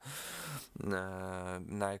pierdół, że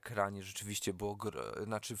na ekranie rzeczywiście było,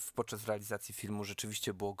 podczas realizacji filmu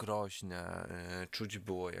rzeczywiście było groźne, czuć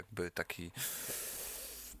było jakby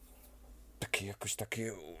jakoś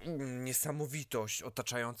takie niesamowitość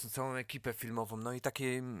otaczająca całą ekipę filmową, no i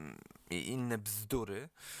takie inne bzdury.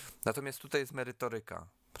 Natomiast tutaj jest merytoryka,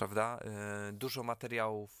 prawda? Dużo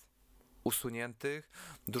materiałów usuniętych,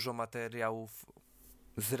 dużo materiałów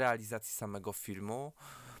z realizacji samego filmu.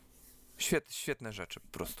 Świetne rzeczy, po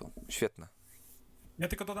prostu. Świetne. Ja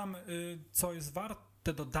tylko dodam, co jest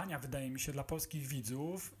warte dodania, wydaje mi się, dla polskich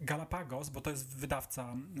widzów. Galapagos, bo to jest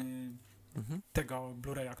wydawca tego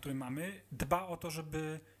Blu-raya, który mamy, dba o to,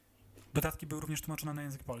 żeby dodatki były również tłumaczone na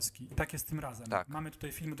język polski. I tak jest tym razem. Tak. Mamy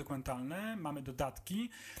tutaj filmy dokumentalne, mamy dodatki,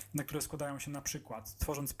 na które składają się na przykład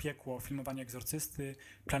Tworząc piekło, filmowanie Egzorcysty,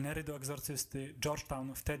 Planery do Egzorcysty,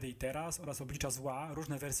 Georgetown wtedy i teraz oraz Oblicza zła,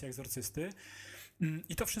 różne wersje Egzorcysty.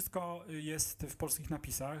 I to wszystko jest w polskich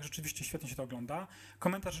napisach. Rzeczywiście świetnie się to ogląda.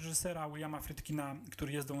 Komentarz reżysera Williama Friedkina,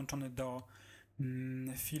 który jest dołączony do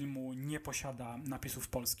filmu, nie posiada napisów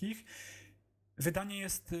polskich. Wydanie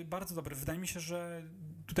jest bardzo dobre. Wydaje mi się, że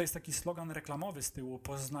tutaj jest taki slogan reklamowy z tyłu: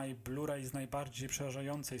 poznaj Blu-ray z najbardziej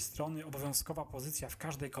przerażającej strony, obowiązkowa pozycja w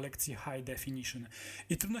każdej kolekcji High Definition.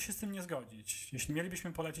 I trudno się z tym nie zgodzić. Jeśli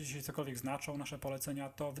mielibyśmy polecić, jeśli cokolwiek znaczą nasze polecenia,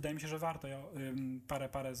 to wydaje mi się, że warto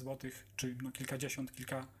parę złotych, czy kilkadziesiąt,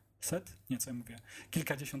 kilkaset, nie co ja mówię,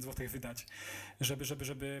 kilkadziesiąt złotych wydać,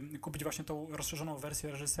 żeby kupić właśnie tą rozszerzoną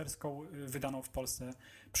wersję reżyserską wydaną w Polsce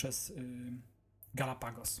przez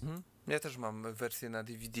Galapagos. Ja też mam wersję na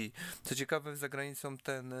DVD. Co ciekawe, za granicą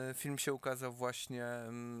ten film się ukazał właśnie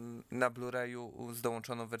na Blu-rayu z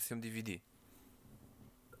dołączoną wersją DVD.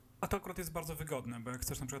 A to akurat jest bardzo wygodne, bo jak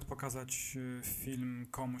chcesz na przykład pokazać film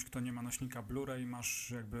komuś, kto nie ma nośnika Blu-ray,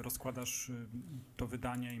 rozkładasz to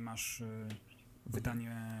wydanie i masz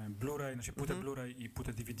wydanie Blu-ray, znaczy płytę Blu-ray i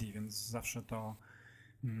płytę DVD, więc zawsze to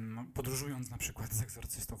podróżując na przykład z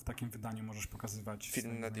Egzorcystą w takim wydaniu możesz pokazywać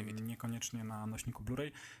film na DVD. Niekoniecznie na nośniku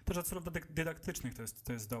Blu-ray. Też od celów dydaktycznych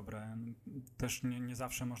to jest dobre. Też nie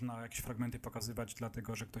zawsze można jakieś fragmenty pokazywać,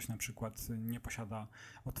 dlatego że ktoś na przykład nie posiada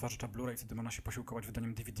odtwarzacza Blu-ray, wtedy można się posiłkować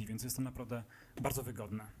wydaniem DVD, więc jest to naprawdę bardzo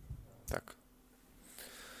wygodne. Tak.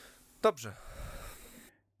 Dobrze.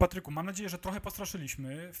 Patryku, mam nadzieję, że trochę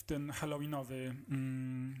postraszyliśmy w ten halloweenowy,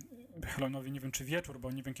 nie wiem czy wieczór,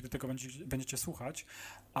 bo nie wiem kiedy tego będziecie słuchać,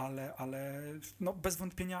 ale no bez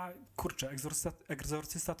wątpienia, kurczę,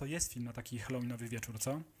 Egzorcysta to jest film na taki halloweenowy wieczór,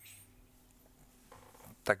 co?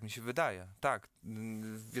 Tak mi się wydaje, tak.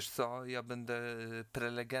 Wiesz co, ja będę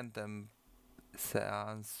prelegentem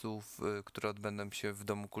seansów, które odbędą się w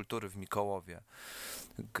Domu Kultury w Mikołowie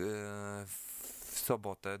w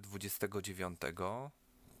sobotę 29,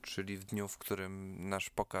 czyli w dniu, w którym nasz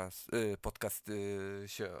podcast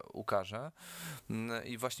się ukaże.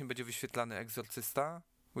 I właśnie będzie wyświetlany Egzorcysta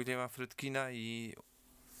Williama Friedkina i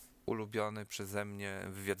ulubiony przeze mnie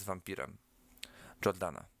Wywiad z wampirem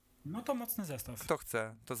Jordana. No to mocny zestaw. Kto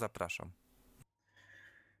chce, to zapraszam.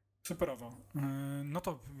 Superowo. No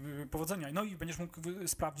to powodzenia. No i będziesz mógł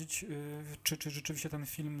sprawdzić, czy rzeczywiście ten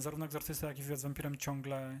film, zarówno Egzorcysta, jak i Wywiad z wampirem,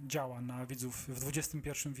 ciągle działa na widzów w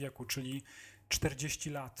XXI wieku, czyli 40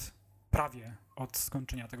 lat prawie od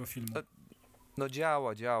skończenia tego filmu. No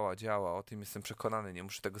działa. O tym jestem przekonany. Nie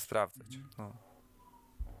muszę tego sprawdzać. No.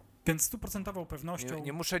 Więc 100% pewnością...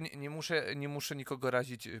 Nie muszę nikogo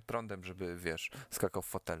razić prądem, żeby, skakał w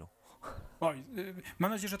fotelu. Oj,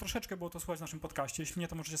 mam nadzieję, że troszeczkę było to słychać w naszym podcaście. Jeśli nie,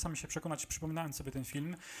 to możecie sami się przekonać, przypominając sobie ten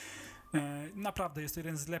film. Naprawdę jest to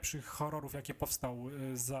jeden z lepszych horrorów, jaki powstał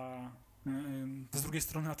z drugiej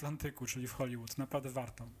strony Atlantyku, czyli w Hollywood. Naprawdę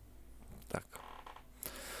warto. Tak.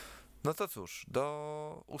 No to cóż,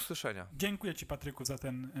 do usłyszenia. Dziękuję Ci, Patryku, za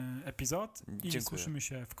ten epizod i Dziękuję. Słyszymy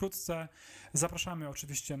się wkrótce. Zapraszamy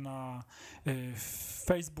oczywiście na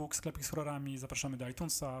Facebook, Sklepik z horrorami, zapraszamy do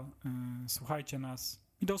iTunesa, słuchajcie nas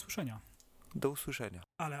i do usłyszenia. Do usłyszenia.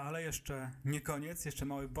 Ale jeszcze nie koniec, jeszcze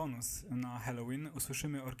mały bonus na Halloween.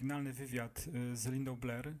 Usłyszymy oryginalny wywiad z Lindą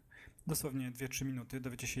Blair, dosłownie 2-3 minuty.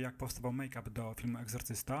 Dowiecie się, jak powstawał make-up do filmu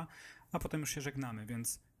Egzorcysta, a potem już się żegnamy,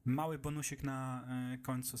 więc mały bonusik na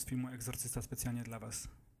końcu z filmu Egzorcysta specjalnie dla Was.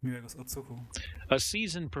 Miłego odsłuchu. A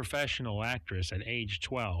seasoned professional actress at age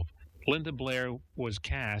 12, Linda Blair was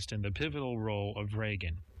cast in the pivotal role of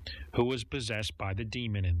Reagan, who was possessed by the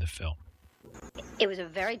demon in the film. It was a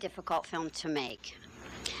very difficult film to make.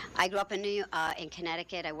 I grew up in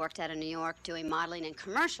Connecticut. I worked out of New York doing modeling and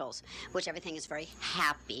commercials, which everything is very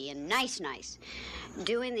happy and nice.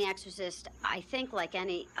 Doing The Exorcist, I think like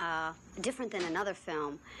any, different than another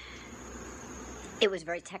film, it was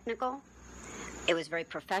very technical. It was very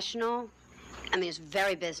professional. I mean, it was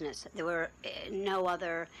very business. There were no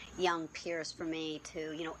other young peers for me to,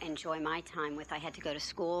 enjoy my time with. I had to go to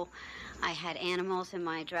school. I had animals in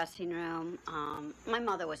my dressing room. My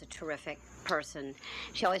mother was a terrific person.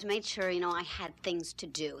 She always made sure, I had things to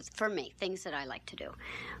do for me, things that I like to do.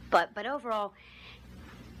 But overall,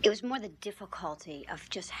 it was more the difficulty of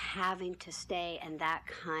just having to stay in that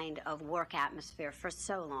kind of work atmosphere for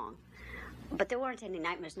so long. But there weren't any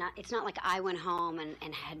nightmares. It's not like I went home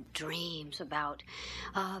and had dreams about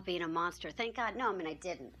being a monster. Thank God, no, I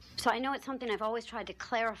didn't. So I know it's something I've always tried to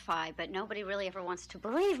clarify, but nobody really ever wants to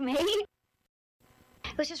believe me.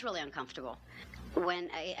 It was just really uncomfortable. One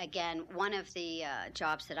of the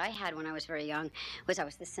jobs that I had when I was very young was I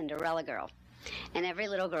was the Cinderella girl. And every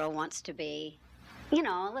little girl wants to be,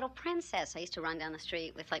 a little princess. I used to run down the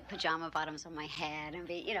street with pajama bottoms on my head and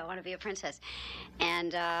want to be a princess.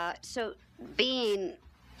 And so being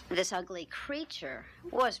this ugly creature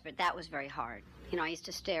was very hard. I used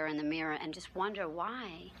to stare in the mirror and just wonder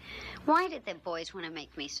why. Why did the boys want to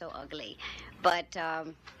make me so ugly? But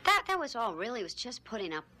that was all really. It was just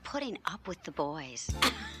putting up with the boys.